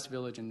West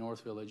Village and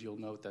North Village, you'll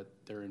note that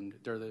they're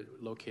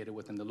located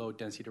within the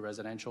low-density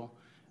residential,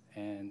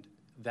 and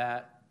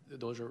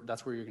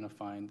that's where you're going to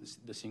find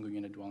the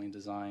single-unit dwelling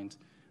designs.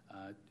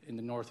 In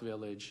the North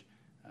Village,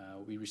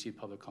 we received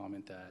public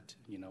comment that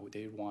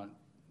they want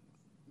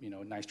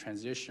a nice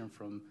transition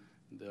from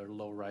the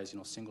low-rise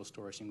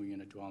single-story,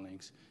 single-unit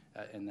dwellings,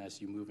 and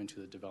as you move into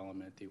the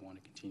development, they want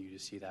to continue to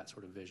see that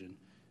sort of vision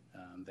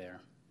there.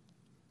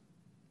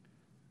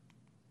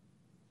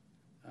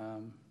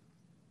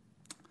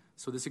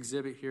 So this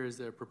exhibit here is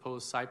the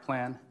proposed site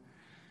plan.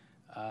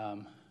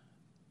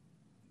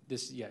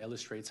 This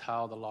illustrates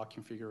how the lot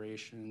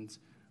configurations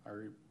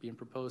are being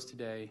proposed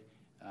today.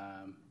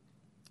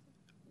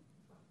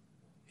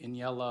 In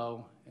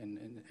yellow,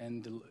 and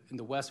in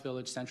the West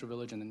Village, Central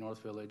Village, and the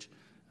North Village,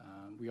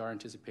 we are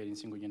anticipating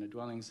single-unit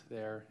dwellings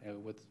there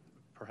with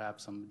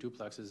perhaps some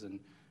duplexes and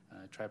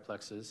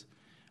triplexes.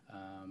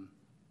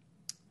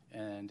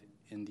 And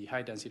in the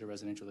high-density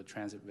residential, the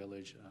Transit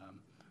Village,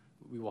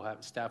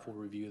 staff will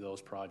review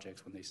those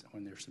projects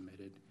when they're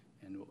submitted,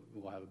 and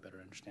we'll have a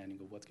better understanding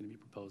of what's going to be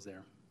proposed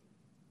there.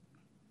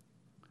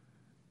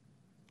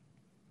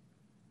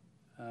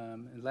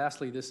 And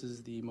lastly, this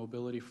is the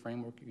mobility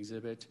framework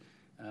exhibit.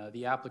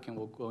 The applicant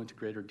will go into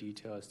greater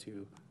detail as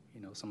to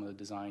some of the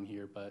design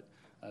here, but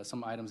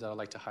some items that I'd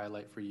like to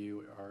highlight for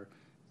you are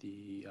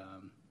the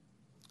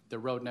the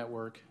road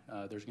network.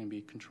 There's going to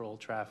be controlled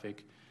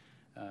traffic,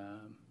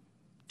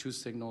 2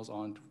 signals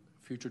on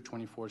future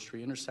 24th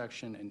Street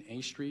intersection and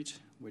A Street,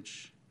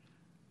 which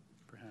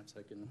perhaps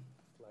I can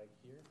flag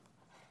here.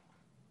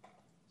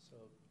 So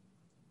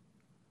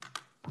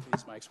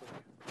these mics work.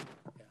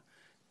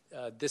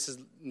 Yeah. This is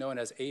known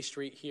as A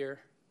Street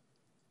here.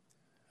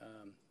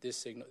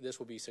 This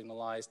will be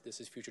signalized. This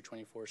is future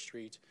 24th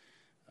Street.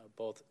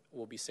 Both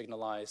will be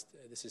signalized.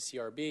 This is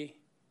CRB,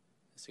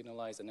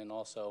 signalized, and then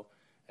also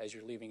as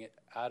you're leaving it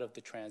out of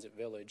the transit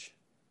village,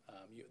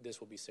 this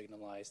will be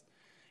signalized.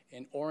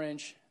 In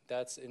orange,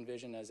 that's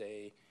envisioned as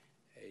a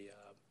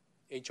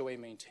HOA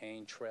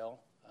maintained trail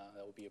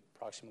that will be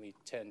approximately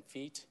 10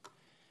 feet.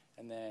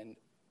 And then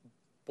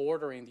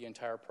bordering the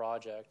entire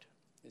project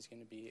is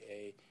going to be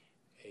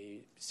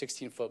a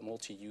 16-foot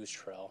multi-use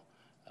trail,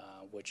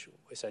 which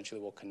essentially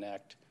will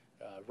connect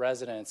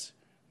residents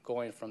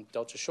going from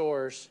Delta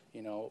Shores,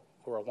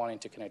 who are wanting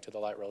to connect to the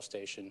light rail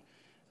station.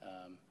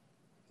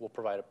 We'll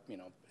provide a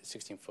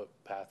 16-foot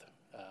path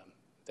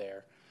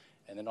there,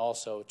 and then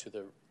also to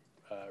the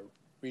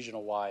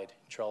regional-wide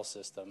trail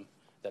system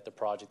that the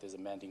project is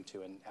amending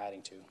to and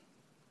adding to.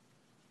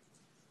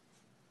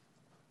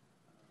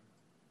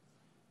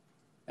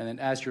 And then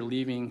as you're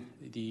leaving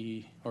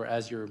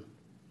as you're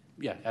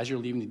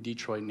leaving the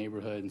Detroit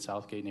neighborhood and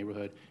Southgate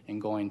neighborhood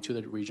and going to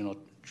the regional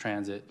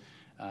transit,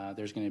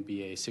 there's going to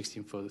be a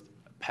 16-foot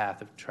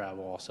path of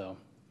travel also.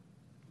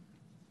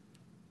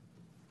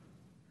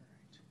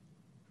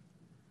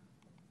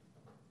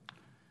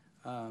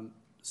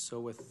 So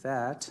with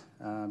that,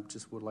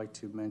 just would like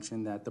to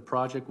mention that the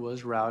project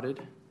was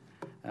routed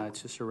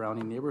to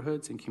surrounding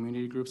neighborhoods and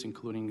community groups,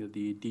 including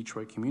the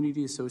Detroit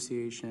Community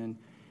Association,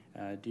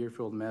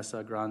 Deerfield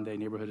Mesa Grande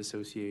Neighborhood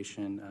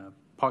Association,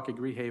 Pocket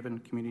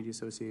Greenhaven Community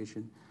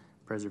Association,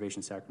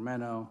 Preservation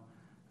Sacramento,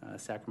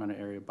 Sacramento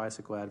Area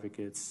Bicycle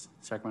Advocates,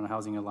 Sacramento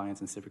Housing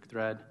Alliance, and Civic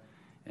Thread.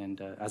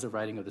 And as of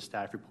writing of the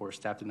staff report,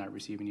 staff did not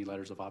receive any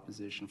letters of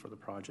opposition for the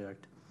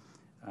project.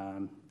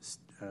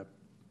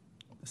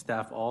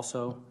 Staff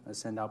also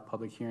sent out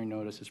public hearing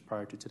notices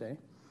prior to today,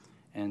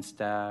 and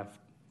staff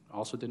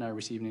also did not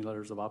receive any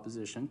letters of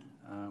opposition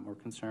or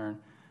concern,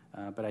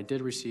 but I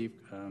did receive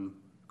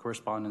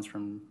correspondence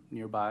from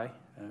nearby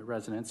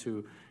residents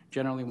who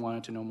generally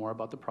wanted to know more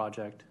about the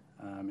project,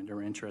 and they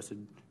were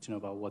interested to know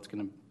about what's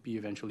going to be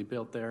eventually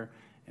built there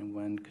and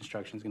when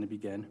construction is going to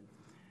begin.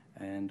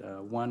 And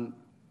one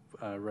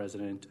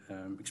resident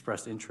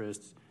expressed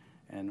interest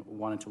and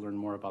wanted to learn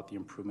more about the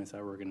improvements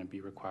that were going to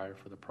be required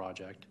for the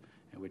project,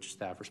 which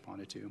staff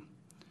responded to.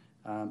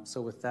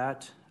 So with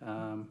that,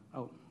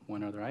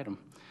 one other item.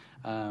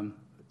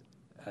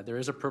 There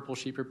is a purple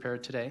sheet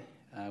prepared today,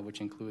 which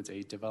includes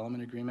a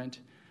development agreement.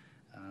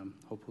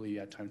 Hopefully you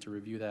had time to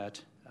review that.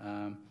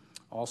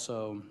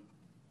 Also,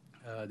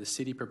 the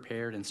city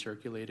prepared and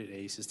circulated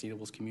a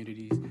Sustainable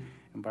Communities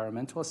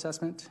environmental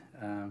assessment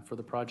for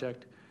the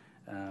project.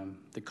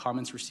 The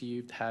comments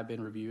received have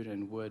been reviewed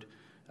and would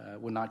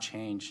not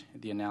change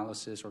the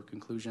analysis or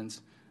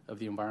conclusions of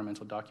the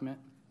environmental document.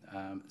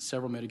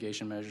 Several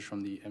mitigation measures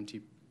from the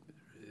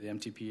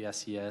MTP,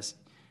 SCS,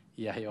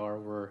 EIR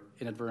were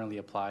inadvertently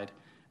applied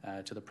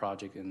to the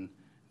project, and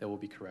that will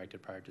be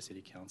corrected prior to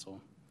City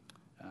Council.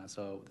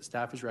 So the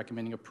staff is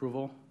recommending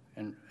approval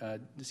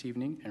this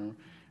evening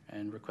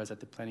and request that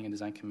the Planning and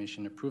Design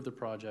Commission approve the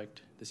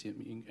project this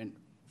evening and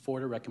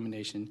forward a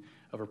recommendation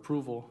of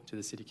approval to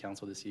the City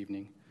Council this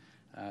evening.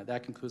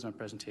 That concludes my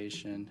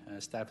presentation.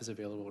 Staff is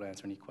available to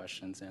answer any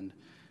questions, and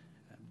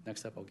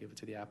next up I'll give it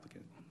to the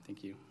applicant.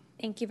 Thank you.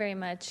 Thank you very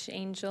much,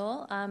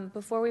 Angel.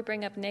 Before we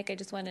bring up Nick, I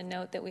just want to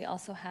note that we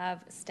also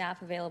have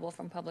staff available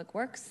from Public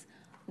Works.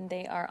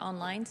 They are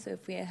online, so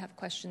if we have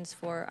questions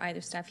for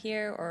either staff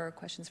here or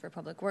questions for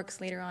Public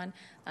Works later on,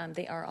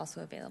 they are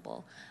also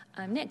available.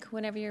 Nick,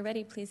 whenever you're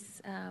ready,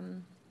 please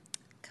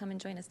come and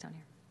join us down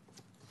here.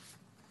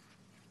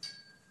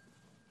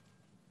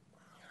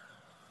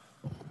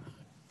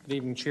 Good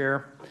evening,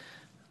 Chair,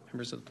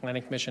 members of the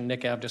Planning Commission.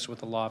 Nick Avdis with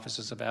the Law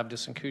Offices of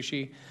Avdis and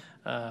Cushy.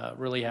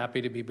 Really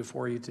happy to be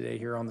before you today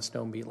here on the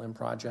Stone Beetland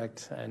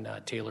project and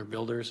Taylor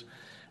Builders.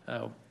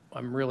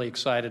 I'm really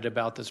excited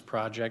about this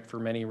project for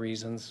many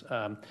reasons.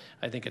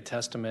 I think a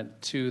testament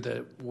to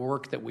the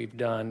work that we've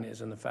done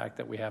is in the fact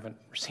that we haven't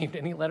received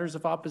any letters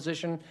of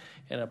opposition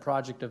in a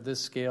project of this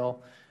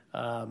scale.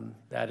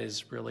 That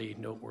is really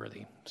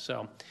noteworthy.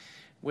 So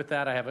with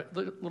that, I have a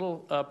little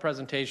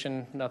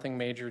presentation, nothing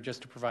major,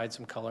 just to provide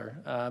some color.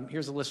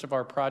 Here's a list of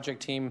our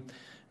project team.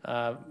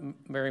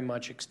 Very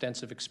much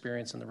extensive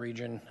experience in the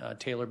region.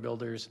 Taylor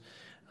Builders,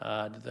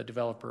 the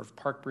developer of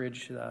Park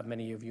Bridge,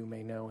 many of you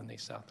may know in the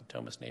South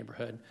Natomas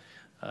neighborhood.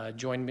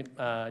 Joining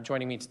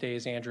me today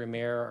is Andrea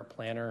Mayer, our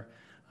planner,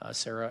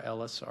 Sarah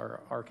Ellis,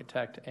 our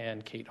architect,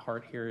 and Kate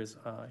Hart here is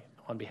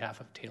on behalf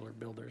of Taylor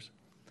Builders.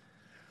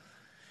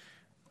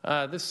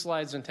 This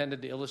slide is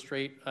intended to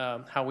illustrate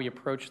how we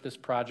approached this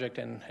project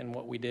and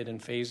what we did in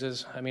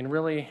phases. I mean,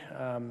 really,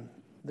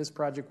 this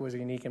project was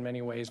unique in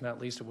many ways, not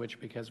least of which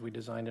because we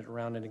designed it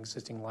around an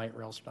existing light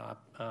rail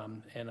stop.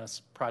 And a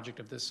project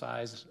of this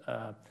size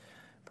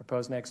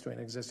proposed next to an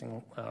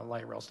existing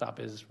light rail stop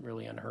is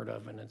really unheard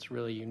of, and it's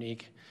really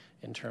unique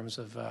in terms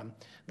of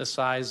the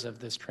size of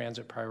this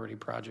transit priority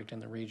project in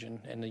the region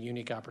and the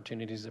unique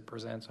opportunities it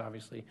presents,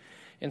 obviously.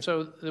 And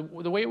so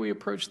the way we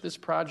approached this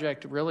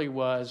project really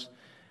was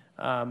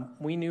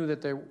we knew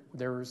that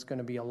there was going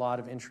to be a lot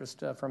of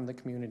interest from the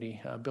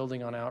community,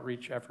 building on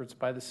outreach efforts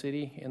by the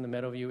city in the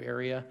Meadowview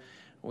area.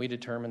 We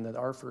determined that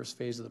our first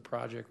phase of the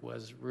project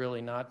was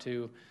really not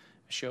to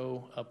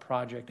show a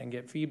project and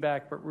get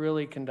feedback, but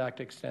really conduct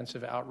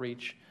extensive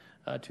outreach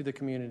to the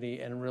community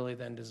and really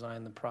then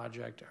design the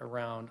project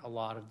around a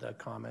lot of the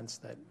comments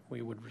that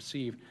we would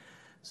receive.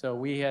 So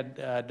we had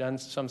done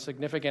some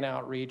significant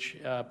outreach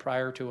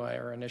prior to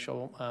our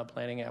initial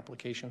planning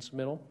application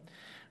submittal.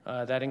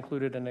 That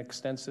included an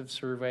extensive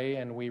survey,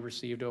 and we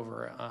received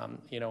over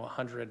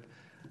 100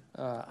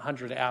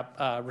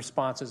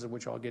 responses, of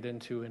which I'll get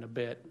into in a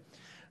bit.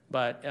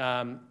 But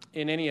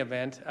in any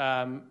event,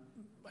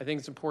 I think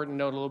it's important to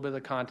note a little bit of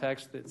the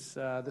context. It's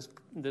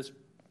this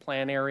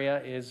plan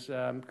area is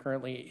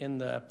currently in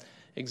the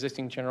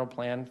existing general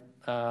plan.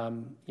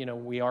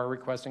 We are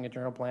requesting a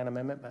general plan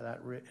amendment, but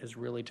that is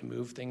really to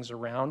move things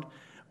around.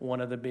 One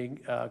of the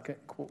big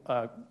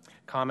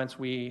comments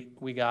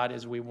we got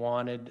is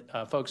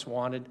folks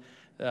wanted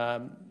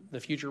the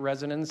future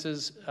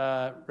residents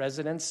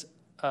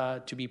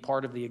to be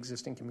part of the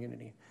existing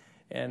community.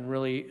 And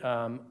really,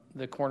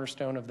 the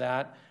cornerstone of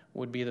that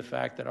would be the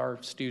fact that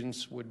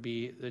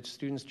the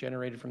students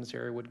generated from this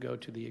area would go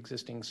to the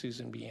existing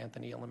Susan B.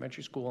 Anthony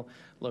Elementary School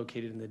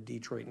located in the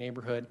Detroit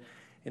neighborhood.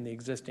 In the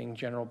existing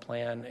general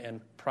plan and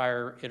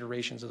prior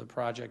iterations of the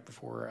project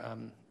before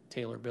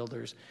Taylor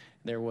Builders,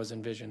 there was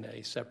envisioned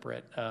a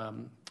separate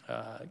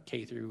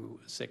K through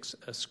 6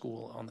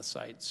 school on the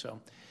site. So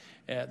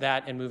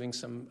that and moving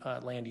some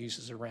land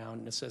uses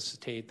around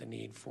necessitate the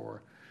need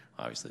for,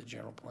 obviously, the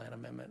general plan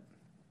amendment.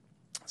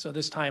 So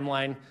this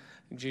timeline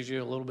gives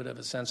you a little bit of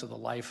a sense of the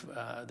life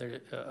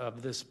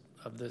of this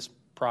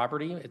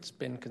property. It's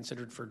been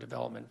considered for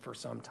development for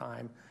some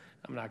time.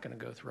 I'm not going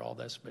to go through all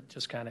this, but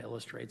just kind of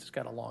illustrates it's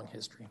got a long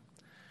history.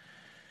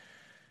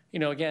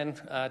 Again,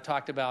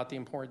 talked about the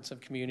importance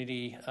of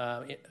community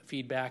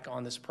feedback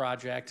on this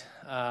project.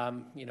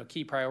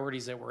 Key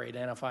priorities that were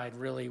identified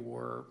really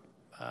were,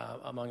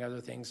 among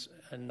other things,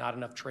 not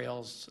enough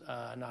trails,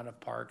 not enough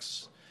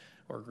parks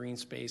or green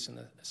space in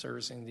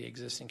servicing the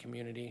existing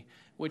community,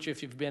 which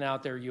if you've been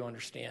out there, you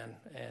understand,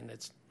 and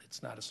it's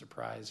not a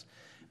surprise.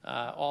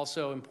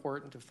 Also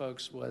important to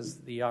folks was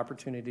the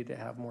opportunity to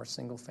have more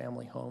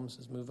single-family homes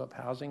as move-up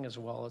housing, as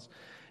well as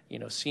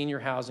senior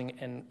housing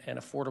and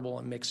affordable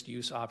and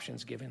mixed-use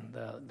options given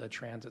the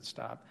transit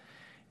stop.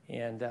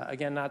 And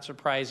again, not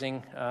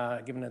surprising,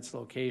 given its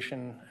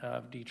location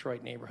of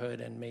Detroit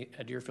neighborhood and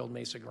Deerfield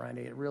Mesa Grande.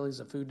 It really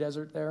is a food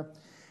desert there.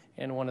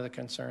 And one of the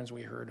concerns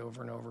we heard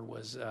over and over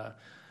was a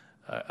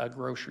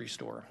grocery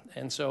store.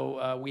 And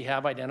so we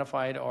have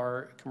identified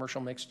our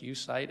commercial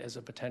mixed-use site as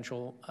a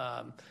potential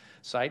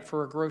site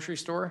for a grocery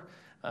store.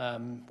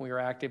 We are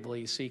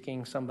actively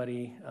seeking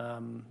somebody,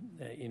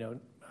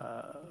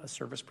 a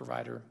service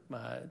provider.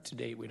 To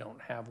date, we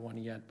don't have one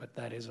yet, but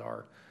that is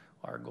our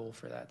goal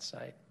for that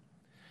site.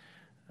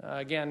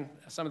 Again,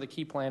 some of the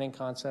key planning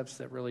concepts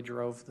that really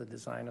drove the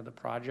design of the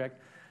project,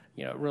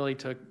 it really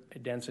took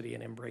density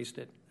and embraced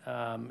it.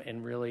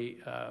 And really,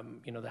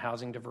 the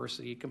housing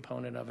diversity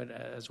component of it,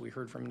 as we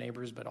heard from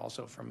neighbors, but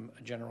also from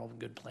a general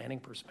good planning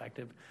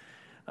perspective.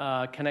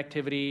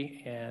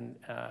 Connectivity and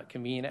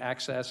convenient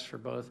access for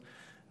both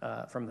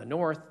from the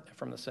north,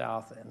 from the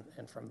south,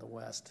 and from the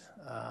west.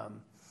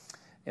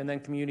 And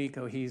then community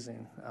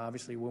cohesion.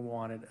 Obviously, we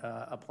wanted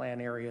a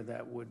plan area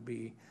that would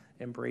be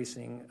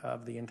embracing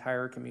of the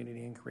entire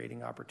community and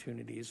creating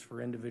opportunities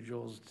for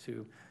individuals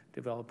to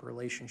develop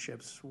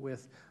relationships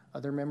with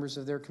other members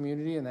of their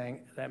community, and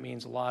that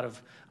means a lot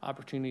of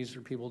opportunities for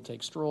people to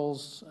take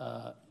strolls,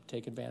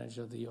 take advantage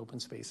of the open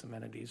space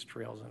amenities,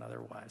 trails, and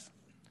otherwise.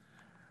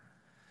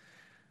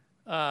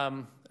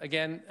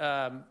 Again,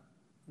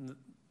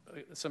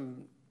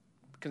 some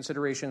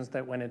considerations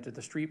that went into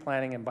the street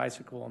planning and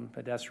bicycle and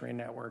pedestrian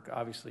network,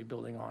 obviously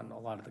building on a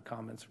lot of the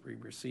comments we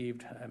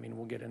received. I mean,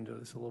 we'll get into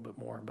this a little bit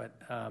more, but,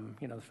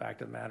 the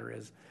fact of the matter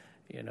is,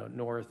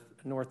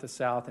 north to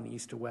south and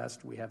east to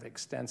west, we have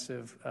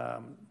extensive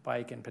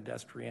bike and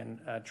pedestrian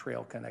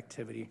trail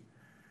connectivity.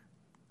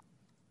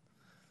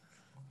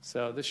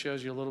 So this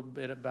shows you a little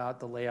bit about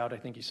the layout. I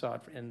think you saw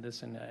it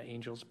in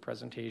Angel's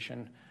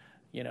presentation.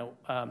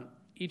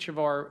 Each of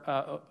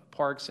our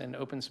parks and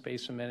open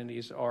space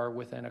amenities are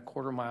within a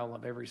quarter mile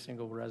of every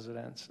single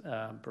residence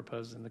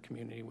proposed in the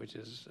community, which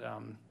is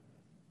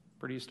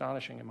pretty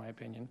astonishing in my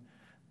opinion.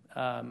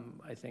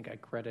 I think I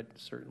credit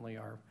certainly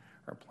our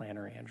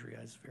planner, Andrea,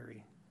 is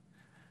very,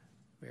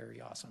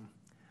 very awesome.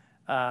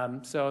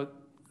 So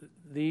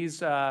these,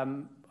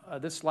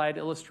 this slide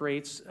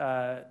illustrates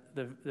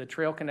the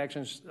trail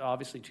connections,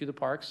 obviously, to the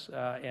parks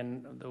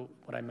and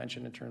what I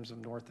mentioned in terms of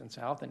north and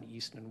south and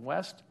east and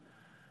west.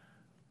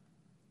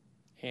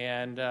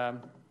 And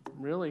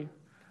really,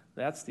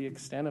 that's the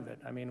extent of it.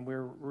 I mean,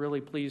 we're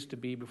really pleased to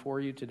be before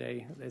you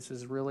today. This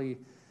is really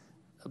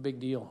a big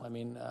deal. I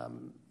mean,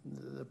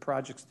 the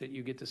projects that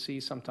you get to see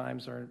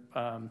sometimes are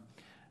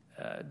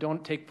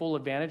don't take full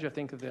advantage, I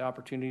think, of the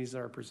opportunities that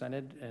are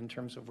presented in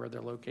terms of where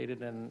they're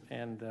located, and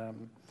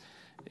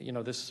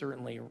this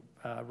certainly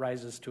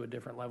rises to a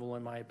different level,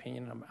 in my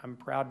opinion. I'm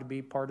proud to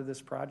be part of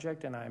this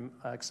project, and I'm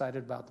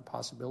excited about the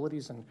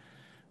possibilities, and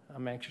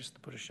I'm anxious to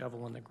put a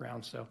shovel in the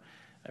ground. So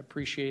I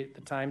appreciate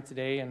the time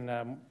today, and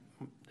the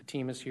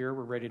team is here.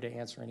 We're ready to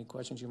answer any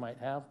questions you might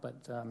have,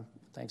 but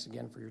thanks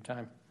again for your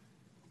time.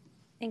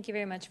 Thank you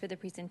very much for the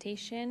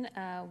presentation.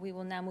 We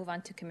will now move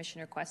on to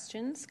commissioner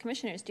questions.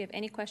 Commissioners, do you have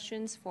any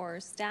questions for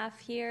staff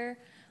here,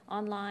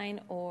 online,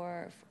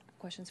 or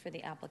questions for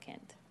the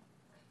applicant?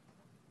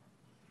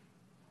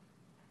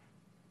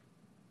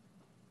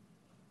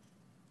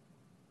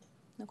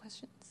 No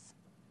questions?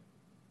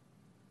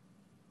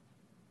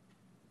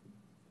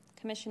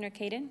 Commissioner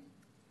Caden?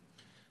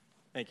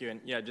 Thank you.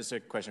 And yeah, just a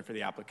question for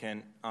the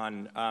applicant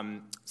on,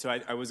 so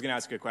I was going to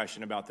ask a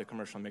question about the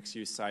commercial mixed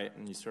use site,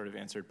 and you sort of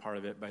answered part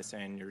of it by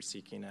saying you're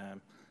seeking a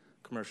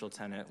commercial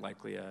tenant,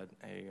 likely a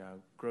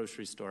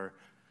grocery store.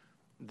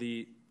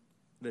 The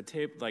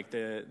tape, like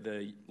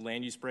the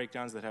land use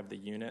breakdowns that have the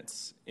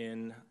units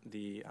in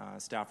the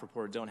staff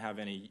report don't have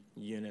any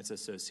units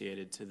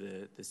associated to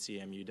the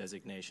CMU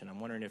designation. I'm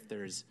wondering if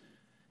there's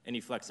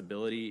any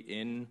flexibility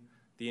in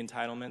the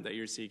entitlement that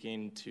you're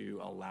seeking to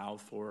allow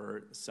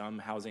for some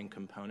housing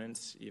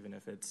components, even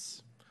if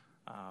it's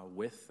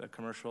with a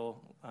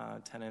commercial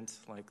tenant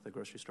like the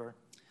grocery store?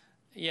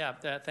 Yeah,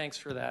 thanks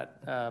for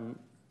that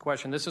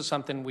question. This is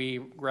something we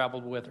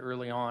grappled with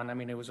early on. I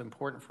mean, it was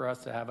important for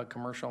us to have a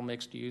commercial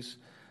mixed-use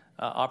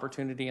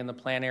opportunity in the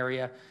plan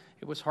area.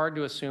 It was hard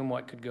to assume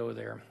what could go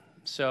there.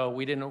 So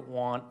we didn't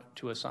want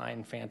to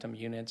assign phantom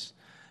units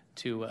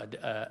to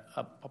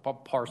a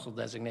parcel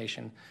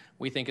designation.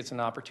 We think it's an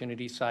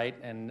opportunity site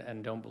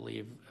and don't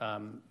believe,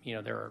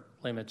 there are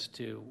limits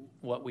to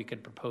what we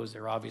could propose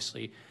there.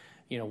 Obviously,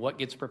 what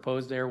gets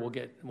proposed there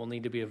will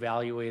need to be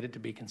evaluated to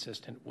be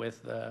consistent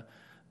with the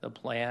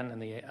plan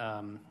and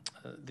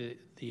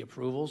the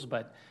approvals.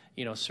 But,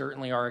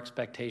 certainly our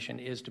expectation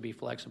is to be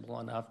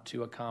flexible enough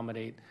to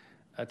accommodate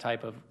a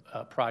type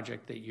of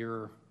project that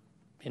you're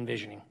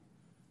envisioning.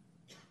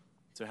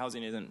 So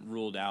housing isn't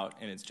ruled out,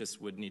 and it's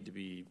just would need to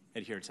be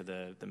adhere to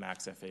the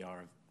max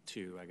FAR of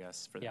 2, I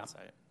guess, for that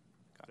site.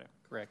 Got it.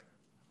 Correct.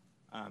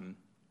 And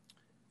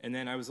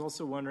then I was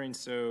also wondering,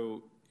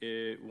 so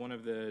one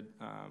of the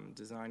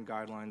design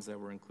guidelines that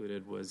were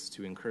included was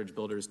to encourage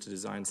builders to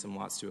design some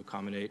lots to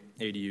accommodate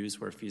ADUs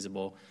where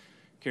feasible.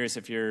 Curious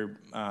if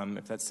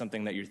that's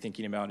something that you're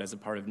thinking about as a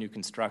part of new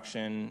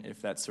construction,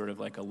 if that's sort of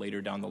like a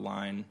later down the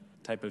line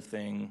type of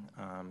thing.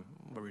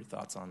 What were your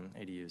thoughts on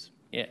ADUs?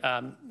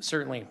 Yeah,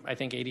 certainly. I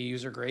think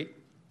ADUs are great.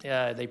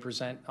 They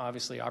present,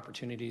 obviously,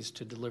 opportunities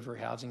to deliver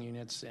housing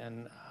units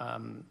in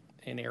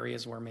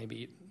areas where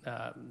maybe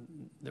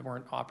there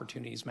weren't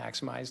opportunities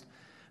maximized.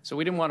 So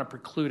we didn't want to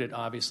preclude it,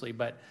 obviously,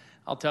 but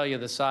I'll tell you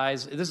the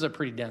size, this is a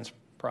pretty dense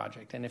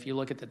project. And if you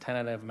look at the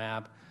tentative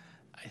map,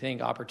 I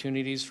think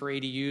opportunities for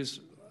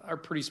ADUs are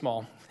pretty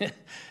small,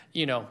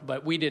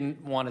 but we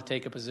didn't want to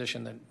take a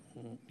position that,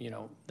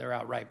 they're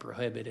outright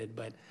prohibited.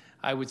 But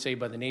I would say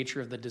by the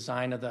nature of the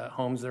design of the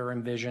homes that are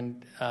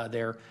envisioned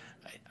there,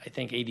 I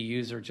think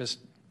ADUs are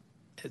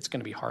it's going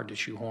to be hard to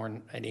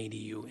shoehorn an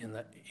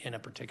ADU in a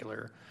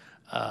particular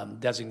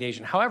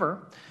designation.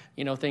 However,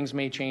 things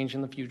may change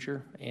in the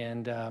future,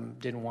 and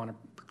didn't want to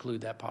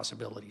preclude that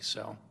possibility.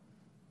 So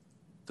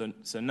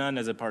none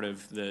as a part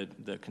of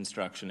the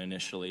construction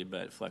initially,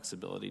 but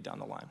flexibility down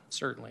the line.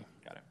 Certainly.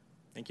 Got it.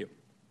 Thank you.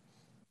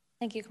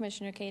 Thank you,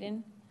 Commissioner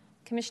Caden.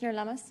 Commissioner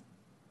Lamas?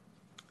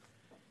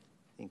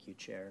 Thank you,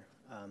 Chair.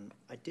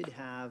 I did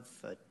have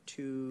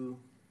 2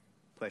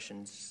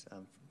 questions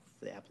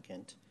for the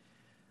applicant.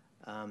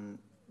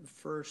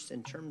 First,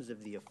 in terms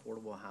of the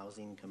affordable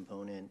housing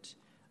component,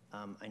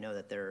 I know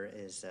that there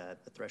is a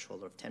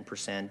threshold of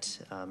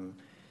 10%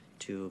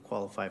 to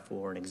qualify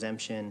for an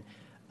exemption.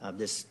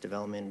 This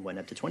development went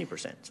up to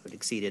 20%, so it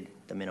exceeded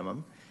the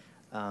minimum,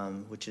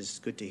 which is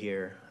good to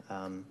hear.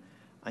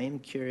 I am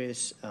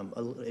curious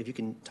if you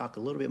can talk a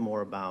little bit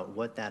more about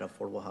what that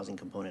affordable housing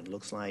component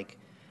looks like.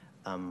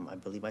 I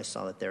believe I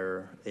saw that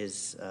there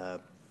is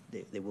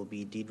they will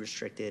be deed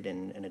restricted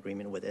in an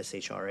agreement with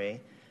SHRA,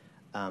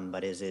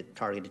 but is it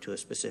targeted to a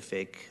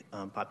specific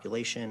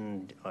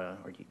population?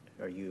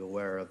 Are you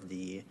aware of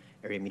the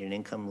area median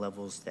income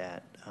levels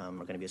that are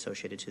going to be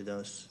associated to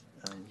those?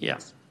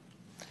 Yes.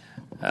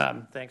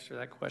 Thanks for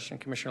that question,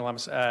 Commissioner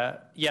Lamas.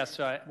 Yes,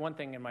 so one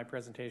thing in my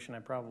presentation I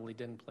probably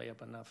didn't play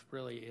up enough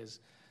really is,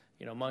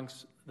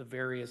 amongst the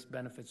various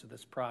benefits of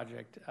this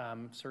project,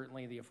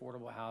 certainly the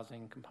affordable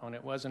housing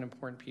component was an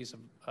important piece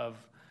of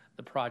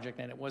the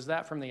project, and it was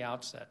that from the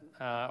outset.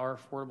 Our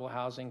affordable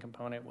housing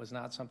component was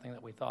not something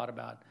that we thought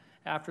about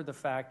after the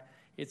fact.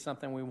 It's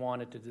something we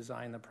wanted to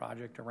design the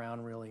project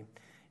around, really.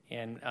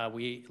 And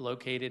we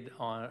located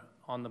on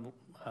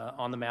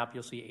the map,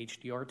 you'll see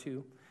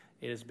HDR2,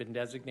 It has been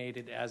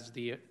designated as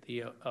the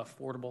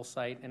affordable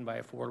site, and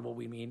by affordable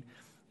we mean,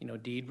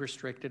 deed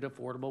restricted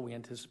affordable. We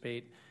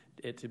anticipate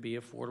it to be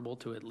affordable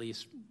to at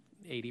least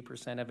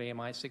 80% of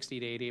AMI, 60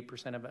 to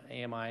 88% of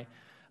AMI.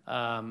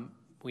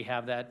 We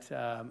have that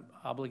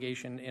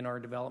obligation in our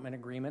development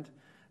agreement.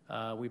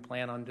 We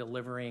plan on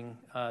delivering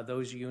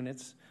those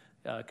units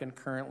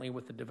concurrently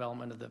with the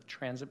development of the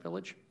transit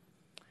village.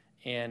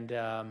 And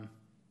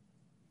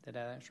did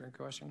that answer your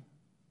question?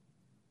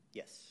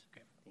 Yes.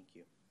 Okay. Thank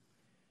you.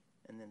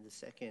 And then the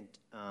second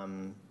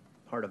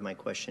part of my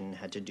question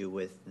had to do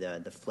with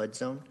the flood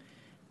zone.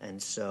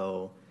 And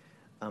so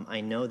I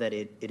know that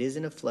it is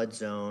in a flood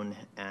zone,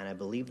 and I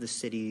believe the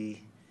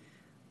city,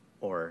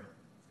 or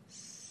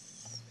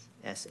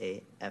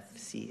SAFCA,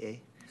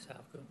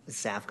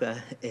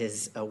 SAFCA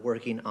is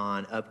working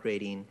on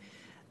upgrading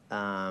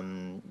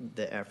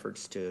the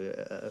efforts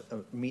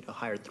to meet a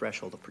higher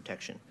threshold of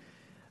protection.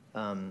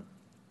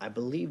 I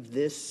believe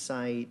this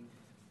site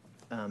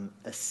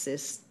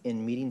assists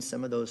in meeting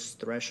some of those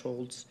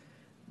thresholds,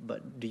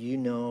 but do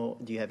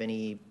you have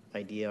any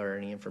idea or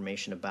any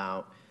information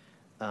about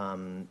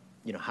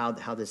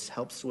how this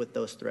helps with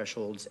those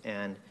thresholds,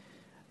 and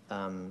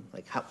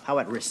like how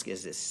at risk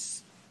is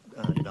this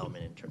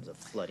development in terms of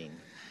flooding?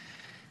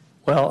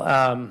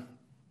 Well,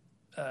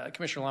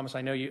 Commissioner Lamas,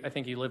 I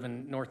think you live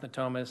in North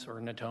Natomas or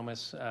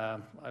Natomas.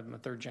 I'm a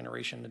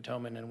third-generation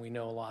Natoman, and we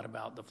know a lot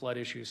about the flood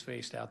issues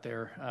faced out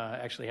there. I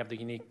actually have the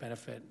unique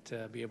benefit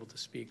to be able to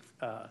speak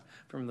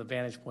from the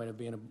vantage point of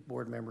being a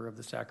board member of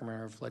the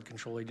Sacramento Flood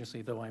Control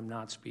Agency, though I'm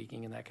not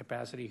speaking in that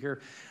capacity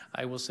here.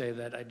 I will say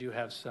that I do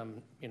have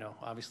some,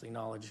 obviously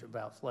knowledge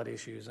about flood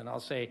issues, and I'll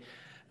say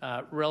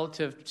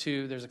relative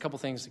to, there's a couple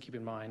things to keep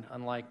in mind.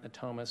 Unlike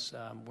Natomas,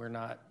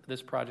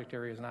 this project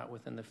area is not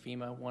within the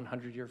FEMA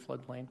 100-year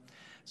floodplain,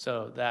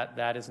 so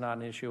that is not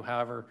an issue.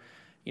 However,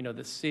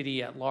 the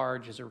city at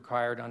large is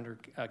required under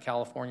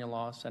California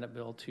law, Senate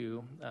Bill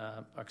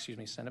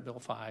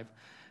 5,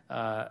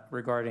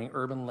 regarding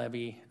urban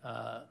levy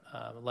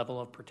level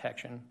of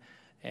protection.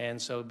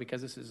 And so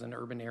because this is an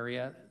urban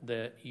area,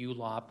 the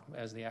ULOP,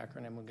 as the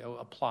acronym would go,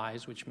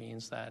 applies, which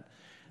means that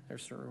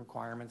there's certain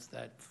requirements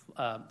that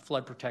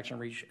flood protection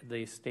reach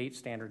the state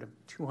standard of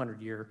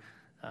 200-year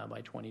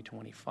by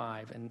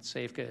 2025. And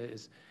SAFCA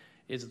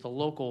is the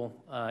local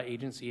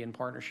agency in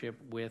partnership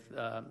with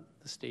the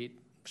state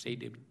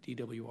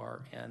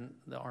DWR and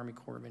the Army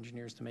Corps of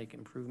Engineers to make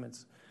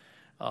improvements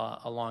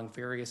along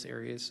various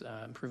areas.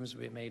 Improvements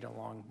will be made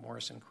along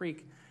Morrison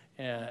Creek,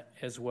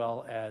 as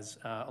well as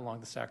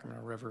along the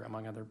Sacramento River,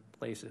 among other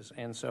places.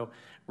 And so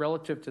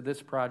relative to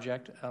this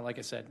project, like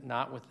I said,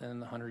 not within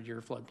the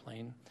 100-year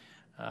floodplain.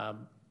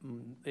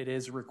 It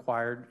is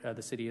required,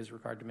 the city is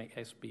required to make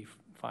SB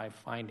 5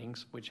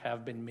 findings, which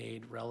have been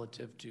made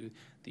relative to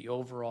the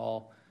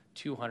overall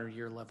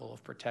 200-year level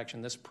of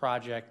protection. This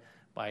project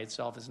by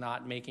itself is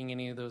not making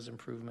any of those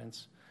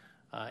improvements,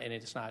 and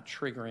it's not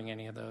triggering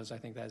any of those. I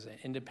think that is an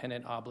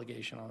independent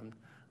obligation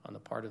on the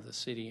part of the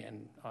city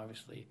and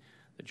obviously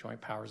the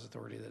Joint Powers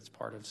Authority that's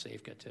part of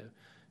SAFCA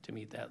to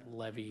meet that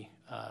levy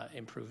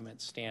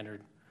improvement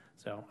standard.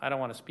 So I don't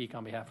want to speak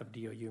on behalf of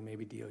DOU.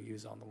 Maybe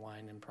DOU's on the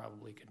line and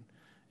probably could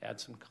add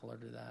some color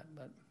to that,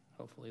 but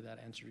hopefully that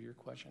answered your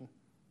question.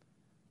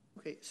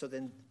 Okay, so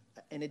then,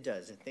 and it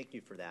does, and thank you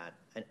for that.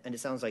 And it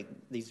sounds like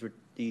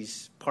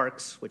these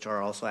parks, which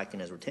are also acting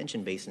as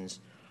retention basins,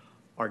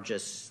 are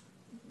just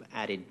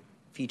added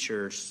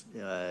features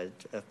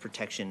of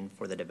protection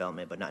for the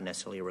development, but not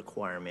necessarily a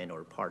requirement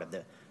or part of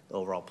the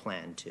overall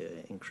plan to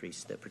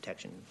increase the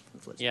protection from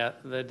floods. Yeah,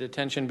 the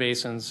detention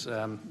basins,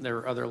 there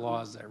are other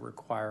laws that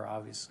require,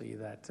 obviously,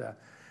 that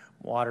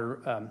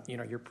water,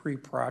 your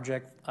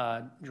pre-project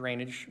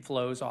drainage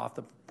flows off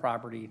the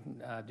property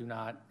do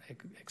not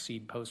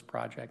exceed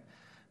post-project.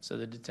 So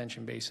the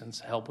detention basins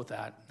help with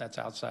that. That's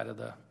outside of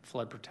the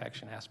flood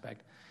protection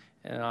aspect.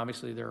 And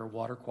obviously there are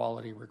water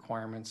quality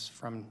requirements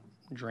from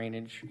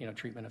drainage,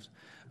 treatment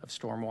of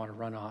stormwater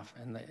runoff,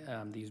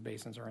 and these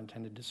basins are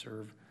intended to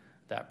serve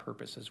that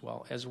purpose as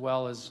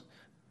well as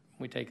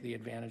we take the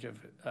advantage of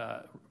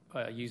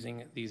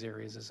using these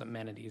areas as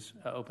amenities,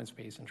 open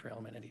space and trail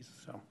amenities.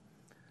 So.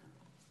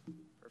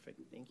 Perfect.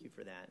 Thank you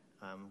for that.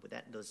 With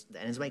that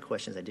ends my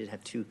questions. I did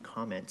have two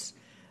comments,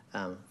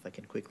 if I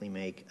can quickly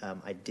make.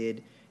 I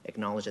did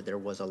acknowledge that there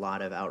was a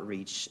lot of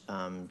outreach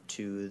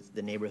to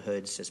the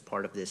neighborhoods as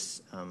part of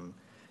this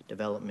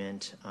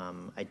development.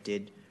 I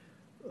did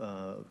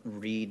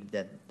read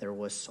that there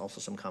was also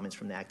some comments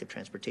from the Active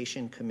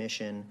Transportation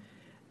Commission,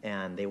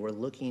 and they were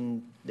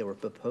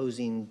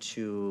proposing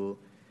to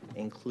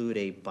include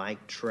a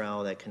bike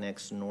trail that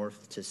connects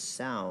north to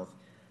south.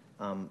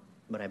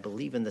 But I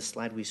believe in the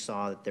slide we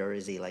saw that there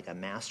is a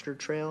master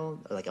trail,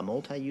 like a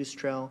multi-use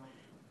trail.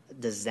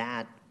 Does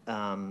that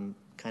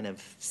kind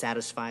of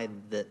satisfy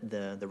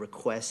the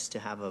request to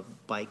have a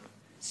bike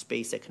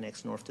space that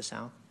connects north to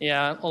south?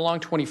 Yeah,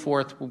 along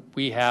 24th,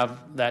 we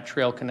have that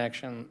trail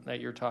connection that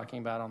you're talking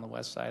about on the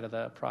west side of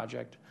the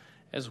project.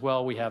 As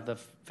well, we have the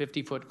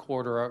 50-foot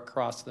corridor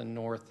across the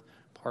north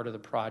part of the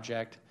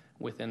project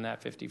within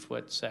that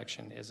 50-foot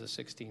section is a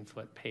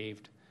 16-foot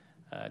paved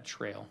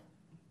trail.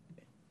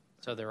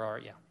 So there are,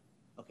 yeah.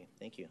 Okay,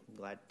 thank you. I'm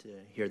glad to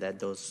hear that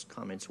those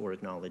comments were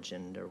acknowledged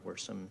and there were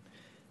some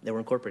that were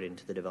incorporated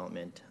into the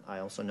development. I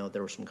also know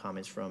there were some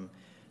comments from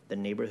the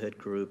neighborhood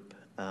group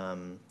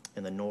in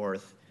the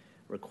north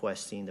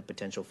requesting the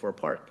potential for a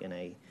park, and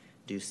I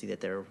do see that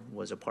there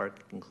was a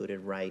park included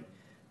right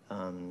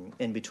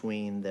in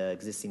between the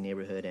existing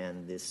neighborhood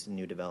and this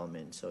new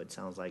development. So it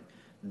sounds like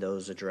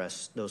those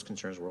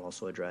concerns were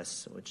also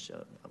addressed, which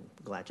I'm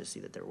glad to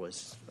see that there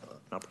was an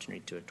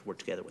opportunity to work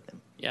together with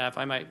them. Yeah, if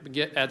I might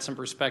add some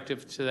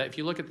perspective to that. If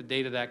you look at the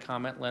date of that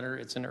comment letter,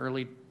 it's in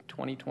early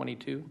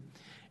 2022,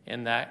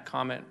 and that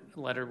comment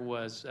letter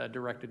was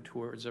directed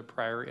towards a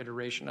prior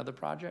iteration of the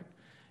project.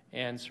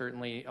 And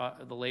certainly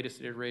the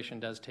latest iteration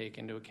does take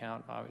into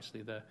account,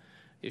 obviously, the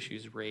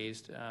issues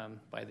raised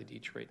by the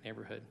Detroit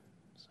neighborhood.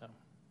 So,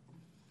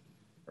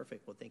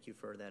 perfect. Well, thank you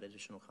for that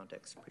additional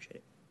context. Appreciate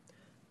it.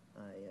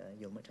 I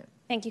yield my time.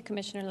 Thank you,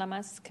 Commissioner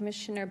Lamas.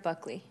 Commissioner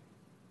Buckley.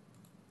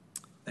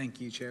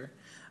 Thank you, Chair.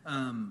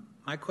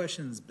 My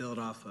questions build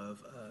off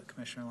of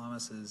Commissioner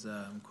Lamas's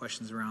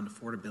questions around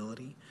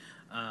affordability.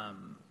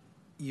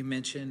 You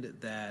mentioned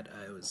that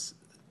it was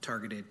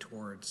targeted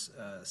towards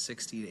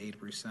 60 to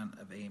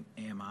 80% of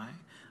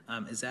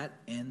AMI. Is that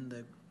in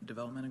the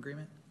development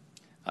agreement?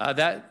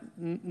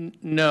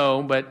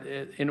 No, but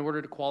in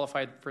order to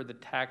qualify for the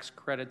tax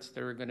credits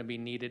that are going to be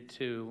needed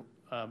to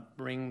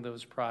bring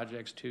those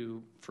projects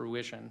to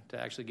fruition, to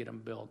actually get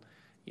them built,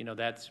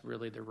 that's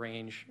really the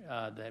range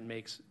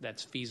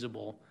that's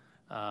feasible,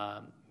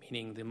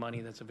 meaning the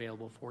money that's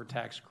available for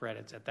tax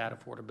credits at that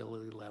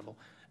affordability level.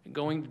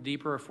 Going to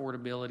deeper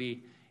affordability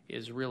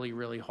is really,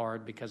 really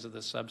hard because of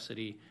the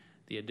subsidy,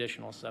 the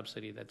additional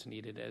subsidy that's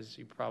needed. As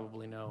you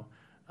probably know,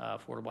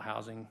 affordable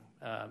housing,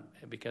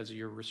 because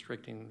you're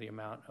restricting the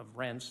amount of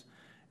rents,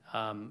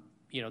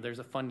 there's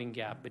a funding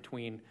gap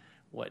between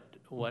what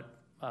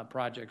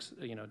projects,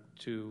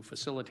 to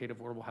facilitate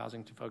affordable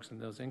housing to folks in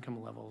those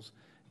income levels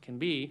can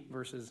be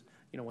versus,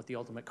 what the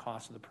ultimate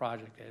cost of the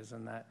project is.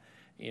 And that,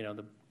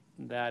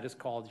 that is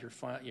called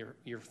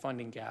your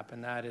funding gap,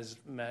 and that is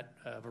met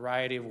a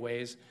variety of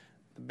ways,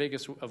 the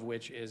biggest of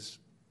which is,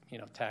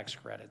 tax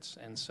credits.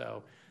 And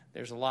so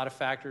there's a lot of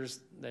factors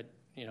that,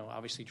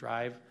 obviously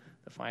drive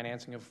the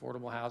financing of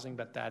affordable housing,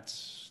 but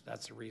that's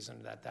the reason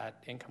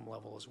that income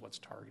level is what's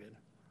targeted.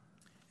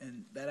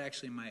 And that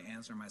actually might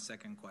answer my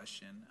second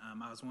question.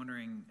 I was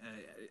wondering,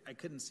 I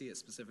couldn't see it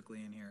specifically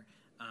in here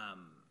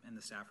in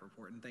the staff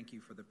report, and thank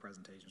you for the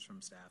presentations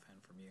from staff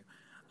and from you.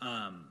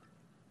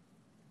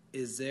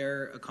 Is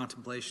there a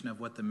contemplation of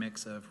what the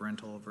mix of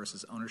rental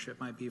versus ownership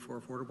might be for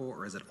affordable,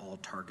 or is it all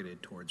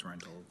targeted towards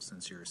rental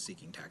since you're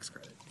seeking tax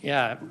credit?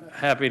 Yeah,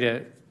 happy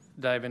to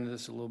dive into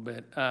this a little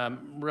bit.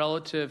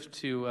 Relative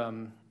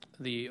to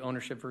the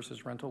ownership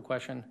versus rental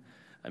question,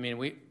 I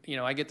mean,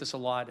 I get this a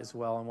lot as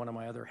well. And one of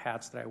my other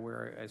hats that I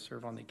wear, I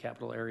serve on the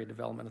Capital Area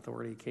Development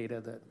Authority,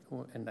 CADA,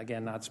 and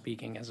again, not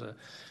speaking as a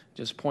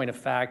just point of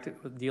fact,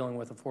 dealing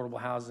with affordable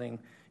housing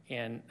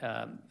and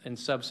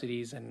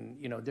subsidies and,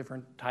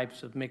 different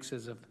types of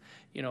mixes of,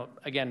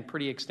 again,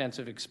 pretty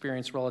extensive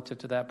experience relative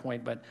to that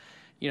point. But,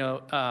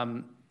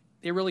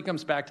 it really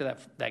comes back to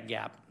that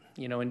gap,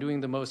 and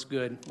doing the most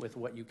good with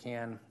what you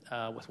can,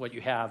 with what you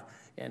have.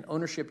 And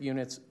ownership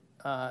units,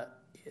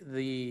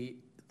 the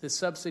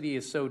subsidy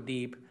is so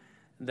deep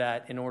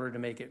that in order to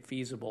make it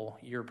feasible,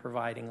 you're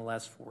providing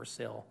less for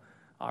sale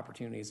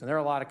opportunities. And there are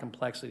a lot of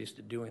complexities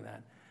to doing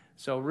that.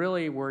 So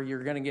really where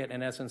you're going to get,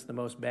 in essence, the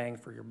most bang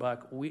for your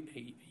buck,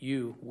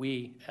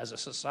 we as a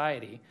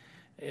society,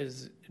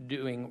 is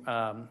doing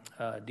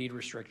deed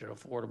restricted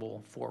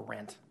affordable for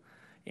rent.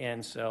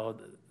 And so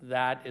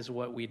that is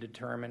what we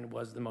determined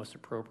was the most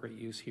appropriate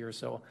use here.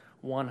 So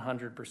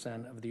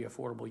 100% of the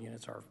affordable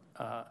units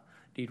are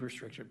deed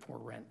restricted for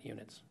rent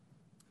units.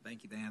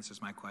 Thank you. That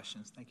answers my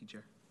questions. Thank you,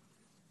 Chair.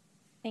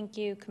 Thank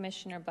you,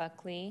 Commissioner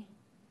Buckley.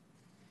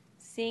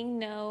 Seeing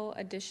no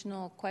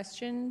additional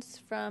questions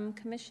from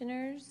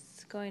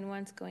commissioners, going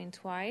once, going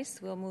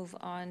twice, we'll move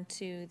on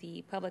to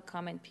the public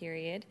comment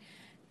period.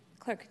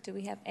 Clerk, do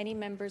we have any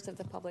members of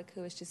the public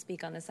who wish to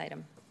speak on this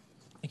item?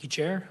 Thank you,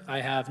 Chair.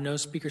 I have no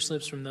speaker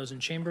slips from those in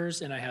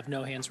chambers, and I have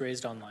no hands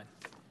raised online.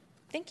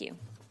 Thank you.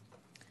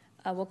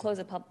 We'll close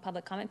the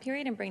public comment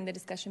period and bring the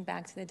discussion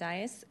back to the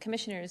dais.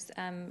 Commissioners,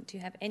 do you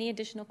have any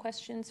additional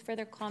questions,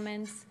 further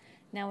comments?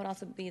 Now would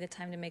also be the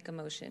time to make a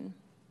motion.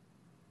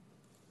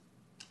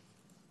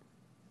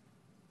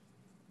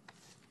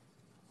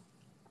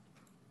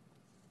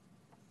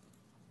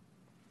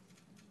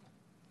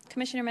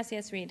 Commissioner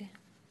Macias-Reed.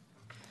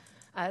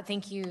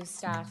 Thank you,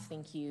 staff.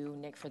 Thank you,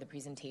 Nick, for the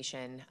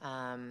presentation.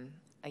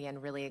 Again,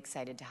 really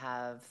excited to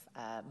have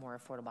more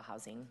affordable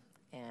housing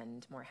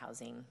and more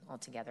housing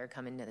altogether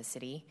come into the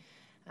city.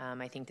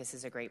 I think this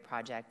is a great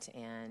project,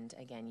 and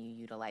again, you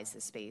utilize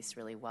the space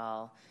really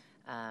well.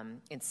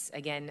 It's,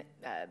 again,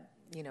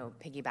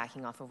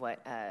 piggybacking off of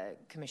what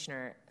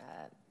Commissioner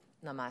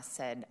Lamas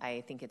said,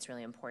 I think it's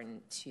really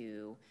important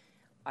to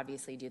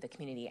obviously do the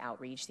community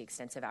outreach, the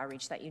extensive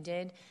outreach that you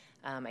did.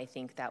 I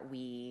think that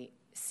we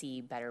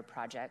see better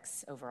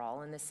projects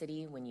overall in the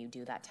city when you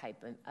do that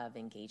type of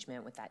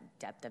engagement with that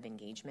depth of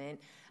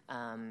engagement.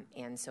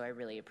 And so I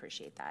really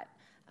appreciate that.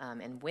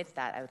 And with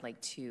that, I would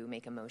like to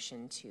make a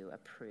motion to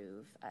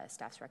approve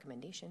staff's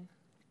recommendation.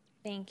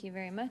 Thank you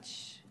very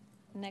much.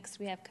 Next,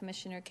 we have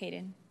Commissioner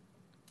Caden.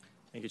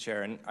 Thank you,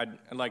 Chair. And I'd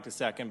like to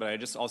second, but I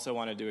just also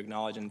wanted to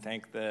acknowledge and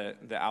thank the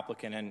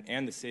applicant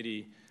and the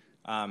city.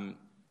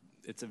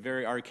 It's a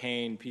very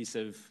arcane piece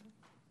of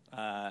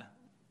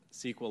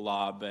CEQA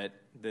law, but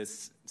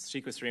this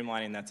CEQA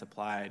streamlining that's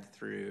applied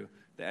through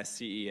the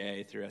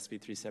SCEA, through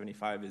SB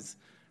 375, is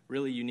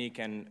really unique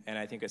and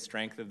I think a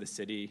strength of the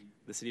city.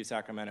 The city of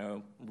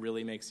Sacramento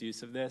really makes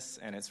use of this,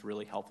 and it's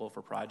really helpful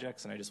for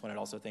projects. And I just wanted to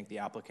also thank the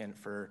applicant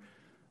for,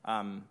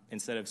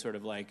 instead of sort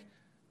of like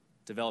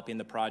developing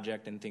the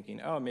project and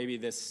thinking, oh, maybe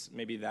that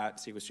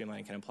CEQA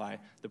streamlining can apply,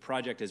 the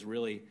project is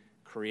really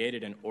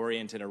created and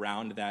oriented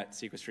around that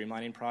CEQA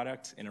streamlining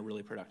product in a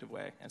really productive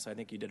way. And so I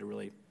think you did a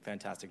really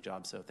fantastic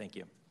job, so thank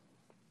you.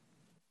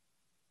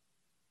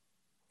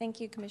 Thank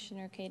you,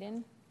 Commissioner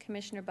Caden.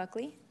 Commissioner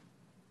Buckley.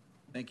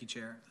 Thank you,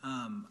 Chair.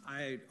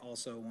 I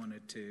also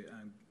wanted to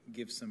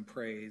give some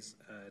praise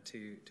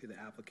to the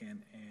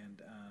applicant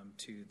and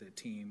to the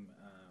team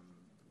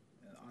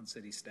on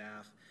city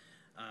staff.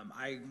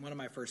 One of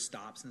my first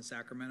stops in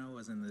Sacramento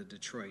was in the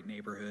Detroit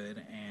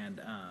neighborhood, and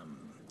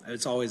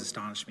it's always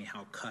astonished me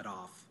how cut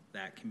off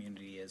that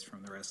community is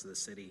from the rest of the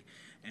city.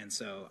 And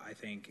so I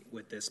think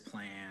with this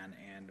plan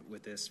and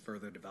with this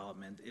further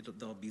development,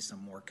 there'll be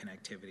some more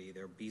connectivity.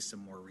 There'll be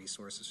some more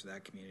resources for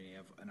that community,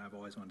 and I've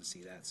always wanted to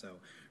see that. So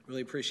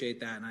really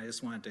appreciate that, and I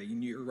just wanted to,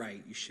 you're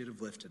right, you should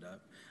have lifted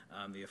up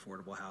the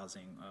affordable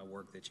housing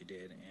work that you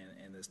did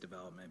in this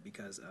development,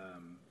 because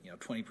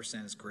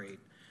 20% is great.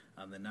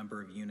 The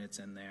number of units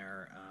in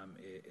there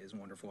is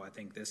wonderful. I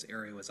think this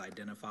area was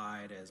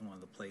identified as one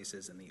of the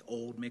places in the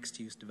old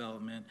mixed-use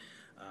development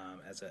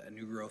as a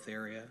new growth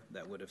area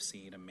that would have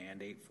seen a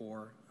mandate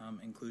for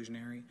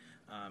inclusionary.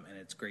 And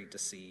it's great to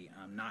see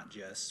not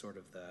just sort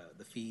of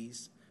the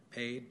fees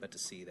paid, but to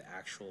see the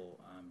actual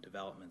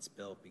developments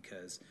built,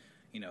 because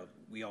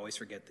we always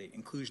forget the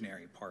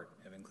inclusionary part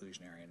of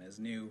inclusionary. And as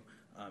new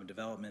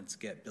developments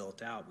get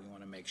built out, we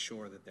want to make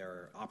sure that there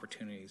are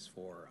opportunities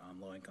for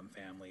low-income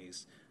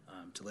families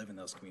to live in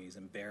those communities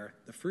and bear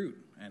the fruit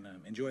and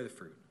enjoy the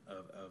fruit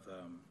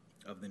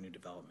of the new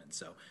development.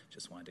 So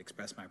just wanted to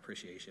express my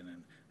appreciation,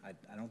 and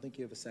I don't think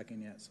you have a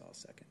second yet, so I'll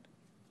second.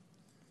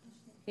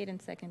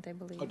 Caden second, I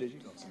believe. Oh, did you?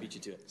 Beat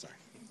you to it, sorry.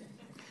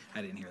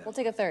 I didn't hear that. We'll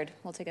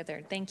take a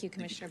third. Thank you,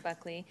 Commissioner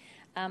Buckley.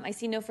 I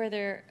see no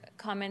further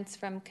comments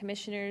from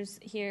commissioners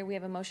here. We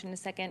have a motion and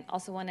a second.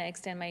 Also want to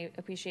extend my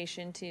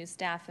appreciation to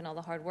staff and all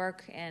the hard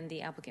work and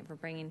the applicant for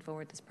bringing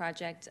forward this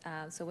project.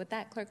 So with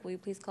that, Clerk, will you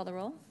please call the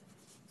roll?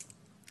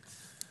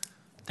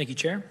 Thank you,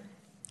 Chair.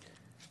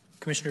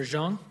 Commissioner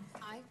Zhang?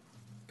 Aye.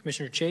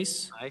 Commissioner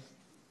Chase? Aye.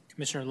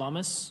 Commissioner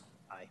Lamas?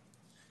 Aye.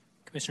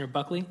 Commissioner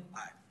Buckley?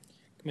 Aye.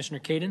 Commissioner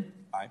Caden?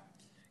 Aye.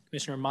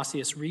 Commissioner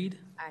Macias Reed?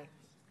 Aye.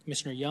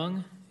 Commissioner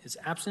Young is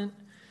absent.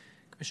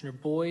 Commissioner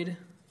Boyd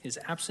is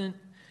absent.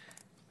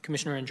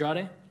 Commissioner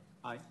Andrade?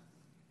 Aye.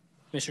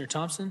 Commissioner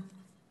Thompson?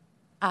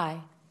 Aye.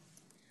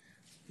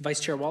 Vice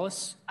Chair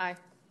Wallace? Aye.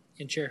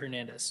 And Chair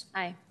Hernandez.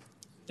 Aye.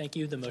 Thank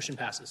you. The motion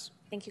passes.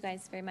 Thank you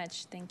guys very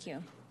much. Thank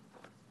you.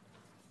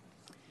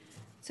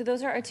 So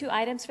those are our two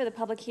items for the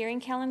public hearing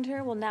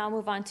calendar. We'll now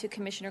move on to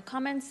commissioner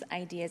comments,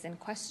 ideas, and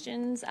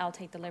questions. I'll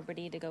take the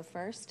liberty to go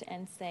first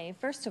and say,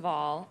 first of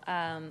all,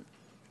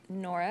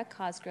 Nora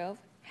Cosgrove,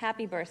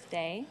 happy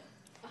birthday.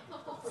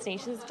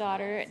 Stacia's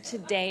daughter,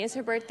 today is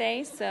her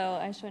birthday, so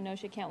I sure know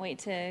she can't wait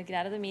to get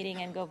out of the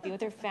meeting and go be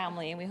with her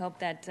family, and we hope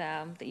that,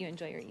 that you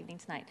enjoy your evening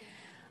tonight.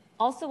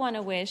 Also want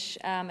to wish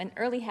an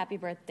early happy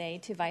birthday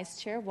to Vice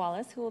Chair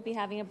Wallace, who will be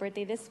having a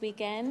birthday this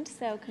weekend.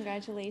 So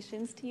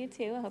congratulations to you,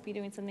 too. I hope you're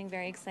doing something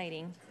very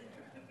exciting.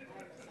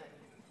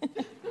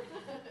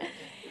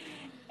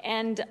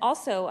 And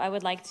also, I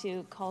would like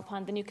to call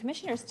upon the new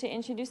commissioners to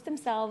introduce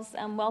themselves.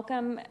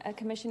 Welcome,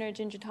 Commissioner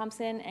Ginger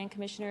Thompson and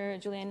Commissioner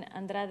Julian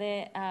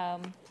Andrade.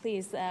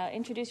 Please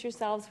introduce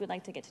yourselves. We'd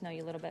like to get to know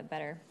you a little bit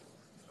better.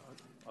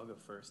 I'll go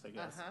first, I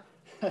guess.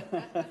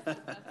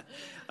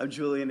 I'm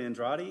Julian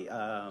Andrade.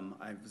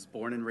 I was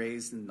born and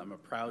raised, and I'm a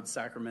proud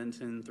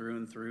Sacramentan through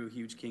and through,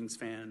 huge Kings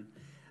fan.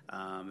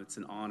 It's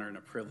an honor and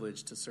a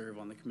privilege to serve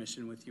on the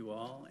commission with you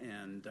all,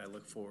 and I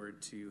look forward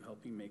to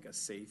helping make a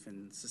safe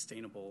and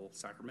sustainable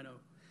Sacramento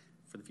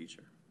for the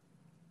future.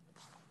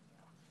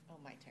 Oh,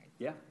 my turn.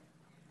 Yeah.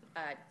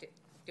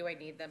 Do I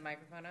need the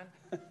microphone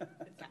on?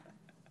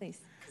 Please.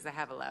 Because I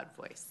have a loud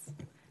voice.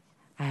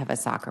 I have a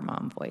soccer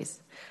mom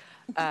voice.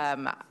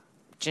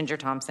 Ginger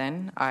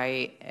Thompson.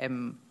 I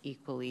am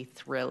equally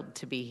thrilled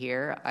to be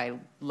here.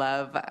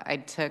 I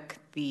took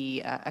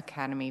the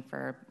Academy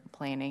for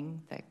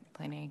Planning, the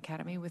Planning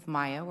Academy with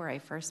Maya, where I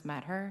first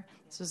met her.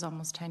 This was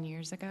almost 10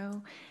 years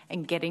ago.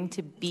 And getting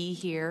to be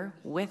here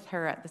with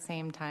her at the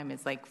same time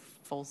is like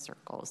full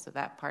circle. So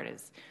that part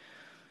is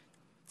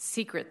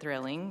secret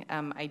thrilling.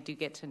 I do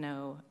get to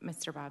know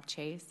Mr. Bob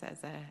Chase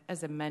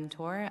as a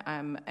mentor.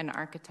 I'm an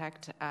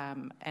architect,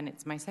 and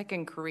it's my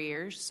second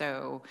career,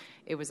 so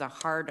it was a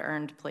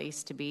hard-earned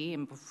place to be.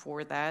 And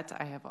before that,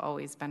 I have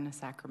always been a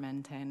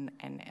Sacramentan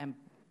and am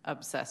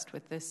obsessed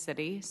with this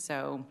city.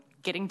 So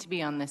getting to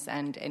be on this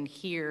end and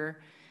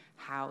hear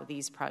how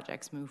these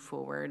projects move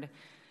forward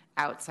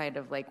outside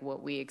of like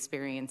what we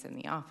experience in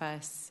the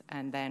office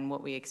and then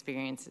what we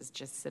experience as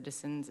just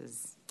citizens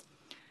is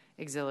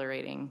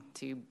exhilarating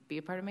to be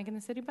a part of making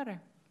the city better.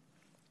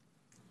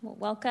 Well,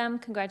 welcome,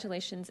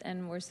 congratulations,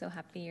 and we're so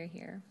happy you're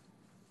here.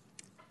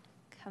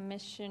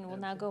 Commission will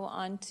now go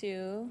on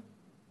to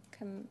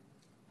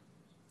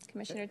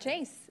Commissioner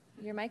Chase.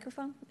 Your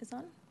microphone is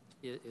on.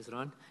 Is it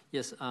on?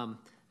 Yes,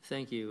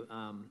 thank you.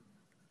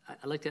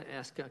 I'd like to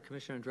ask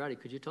Commissioner Andrade,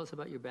 could you tell us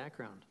about your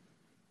background?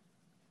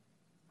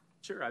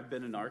 Sure, I've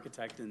been an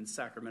architect in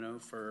Sacramento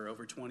for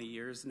over 20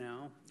 years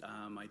now.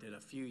 I did a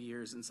few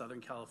years in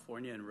Southern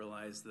California and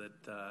realized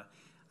that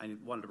I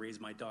wanted to raise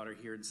my daughter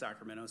here in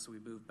Sacramento, so we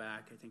moved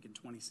back, I think, in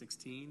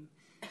 2016.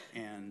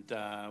 And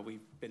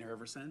we've been here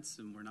ever since,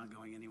 and we're not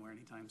going anywhere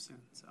anytime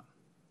soon. So.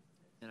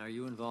 And are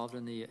you involved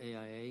in the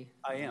AIA?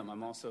 I am.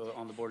 I'm also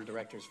on the board of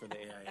directors for the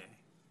AIA.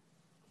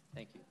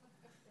 Thank you.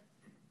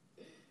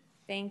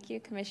 Thank you,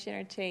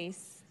 Commissioner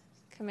Chase.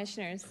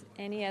 Commissioners,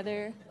 any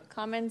other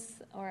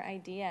comments or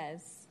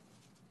ideas?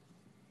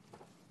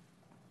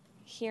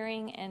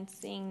 Hearing and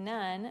seeing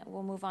none,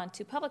 we'll move on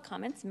to public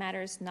comments,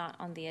 matters not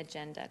on the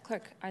agenda.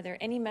 Clerk, are there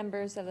any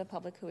members of the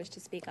public who wish to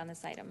speak on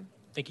this item?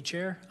 Thank you,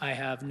 Chair. I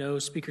have no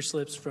speaker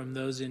slips from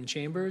those in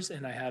chambers,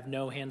 and I have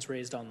no hands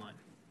raised online.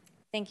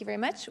 Thank you very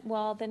much.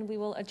 Well, then we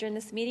will adjourn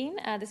this meeting.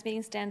 This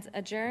meeting stands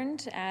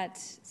adjourned at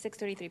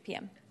 6:33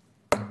 p.m.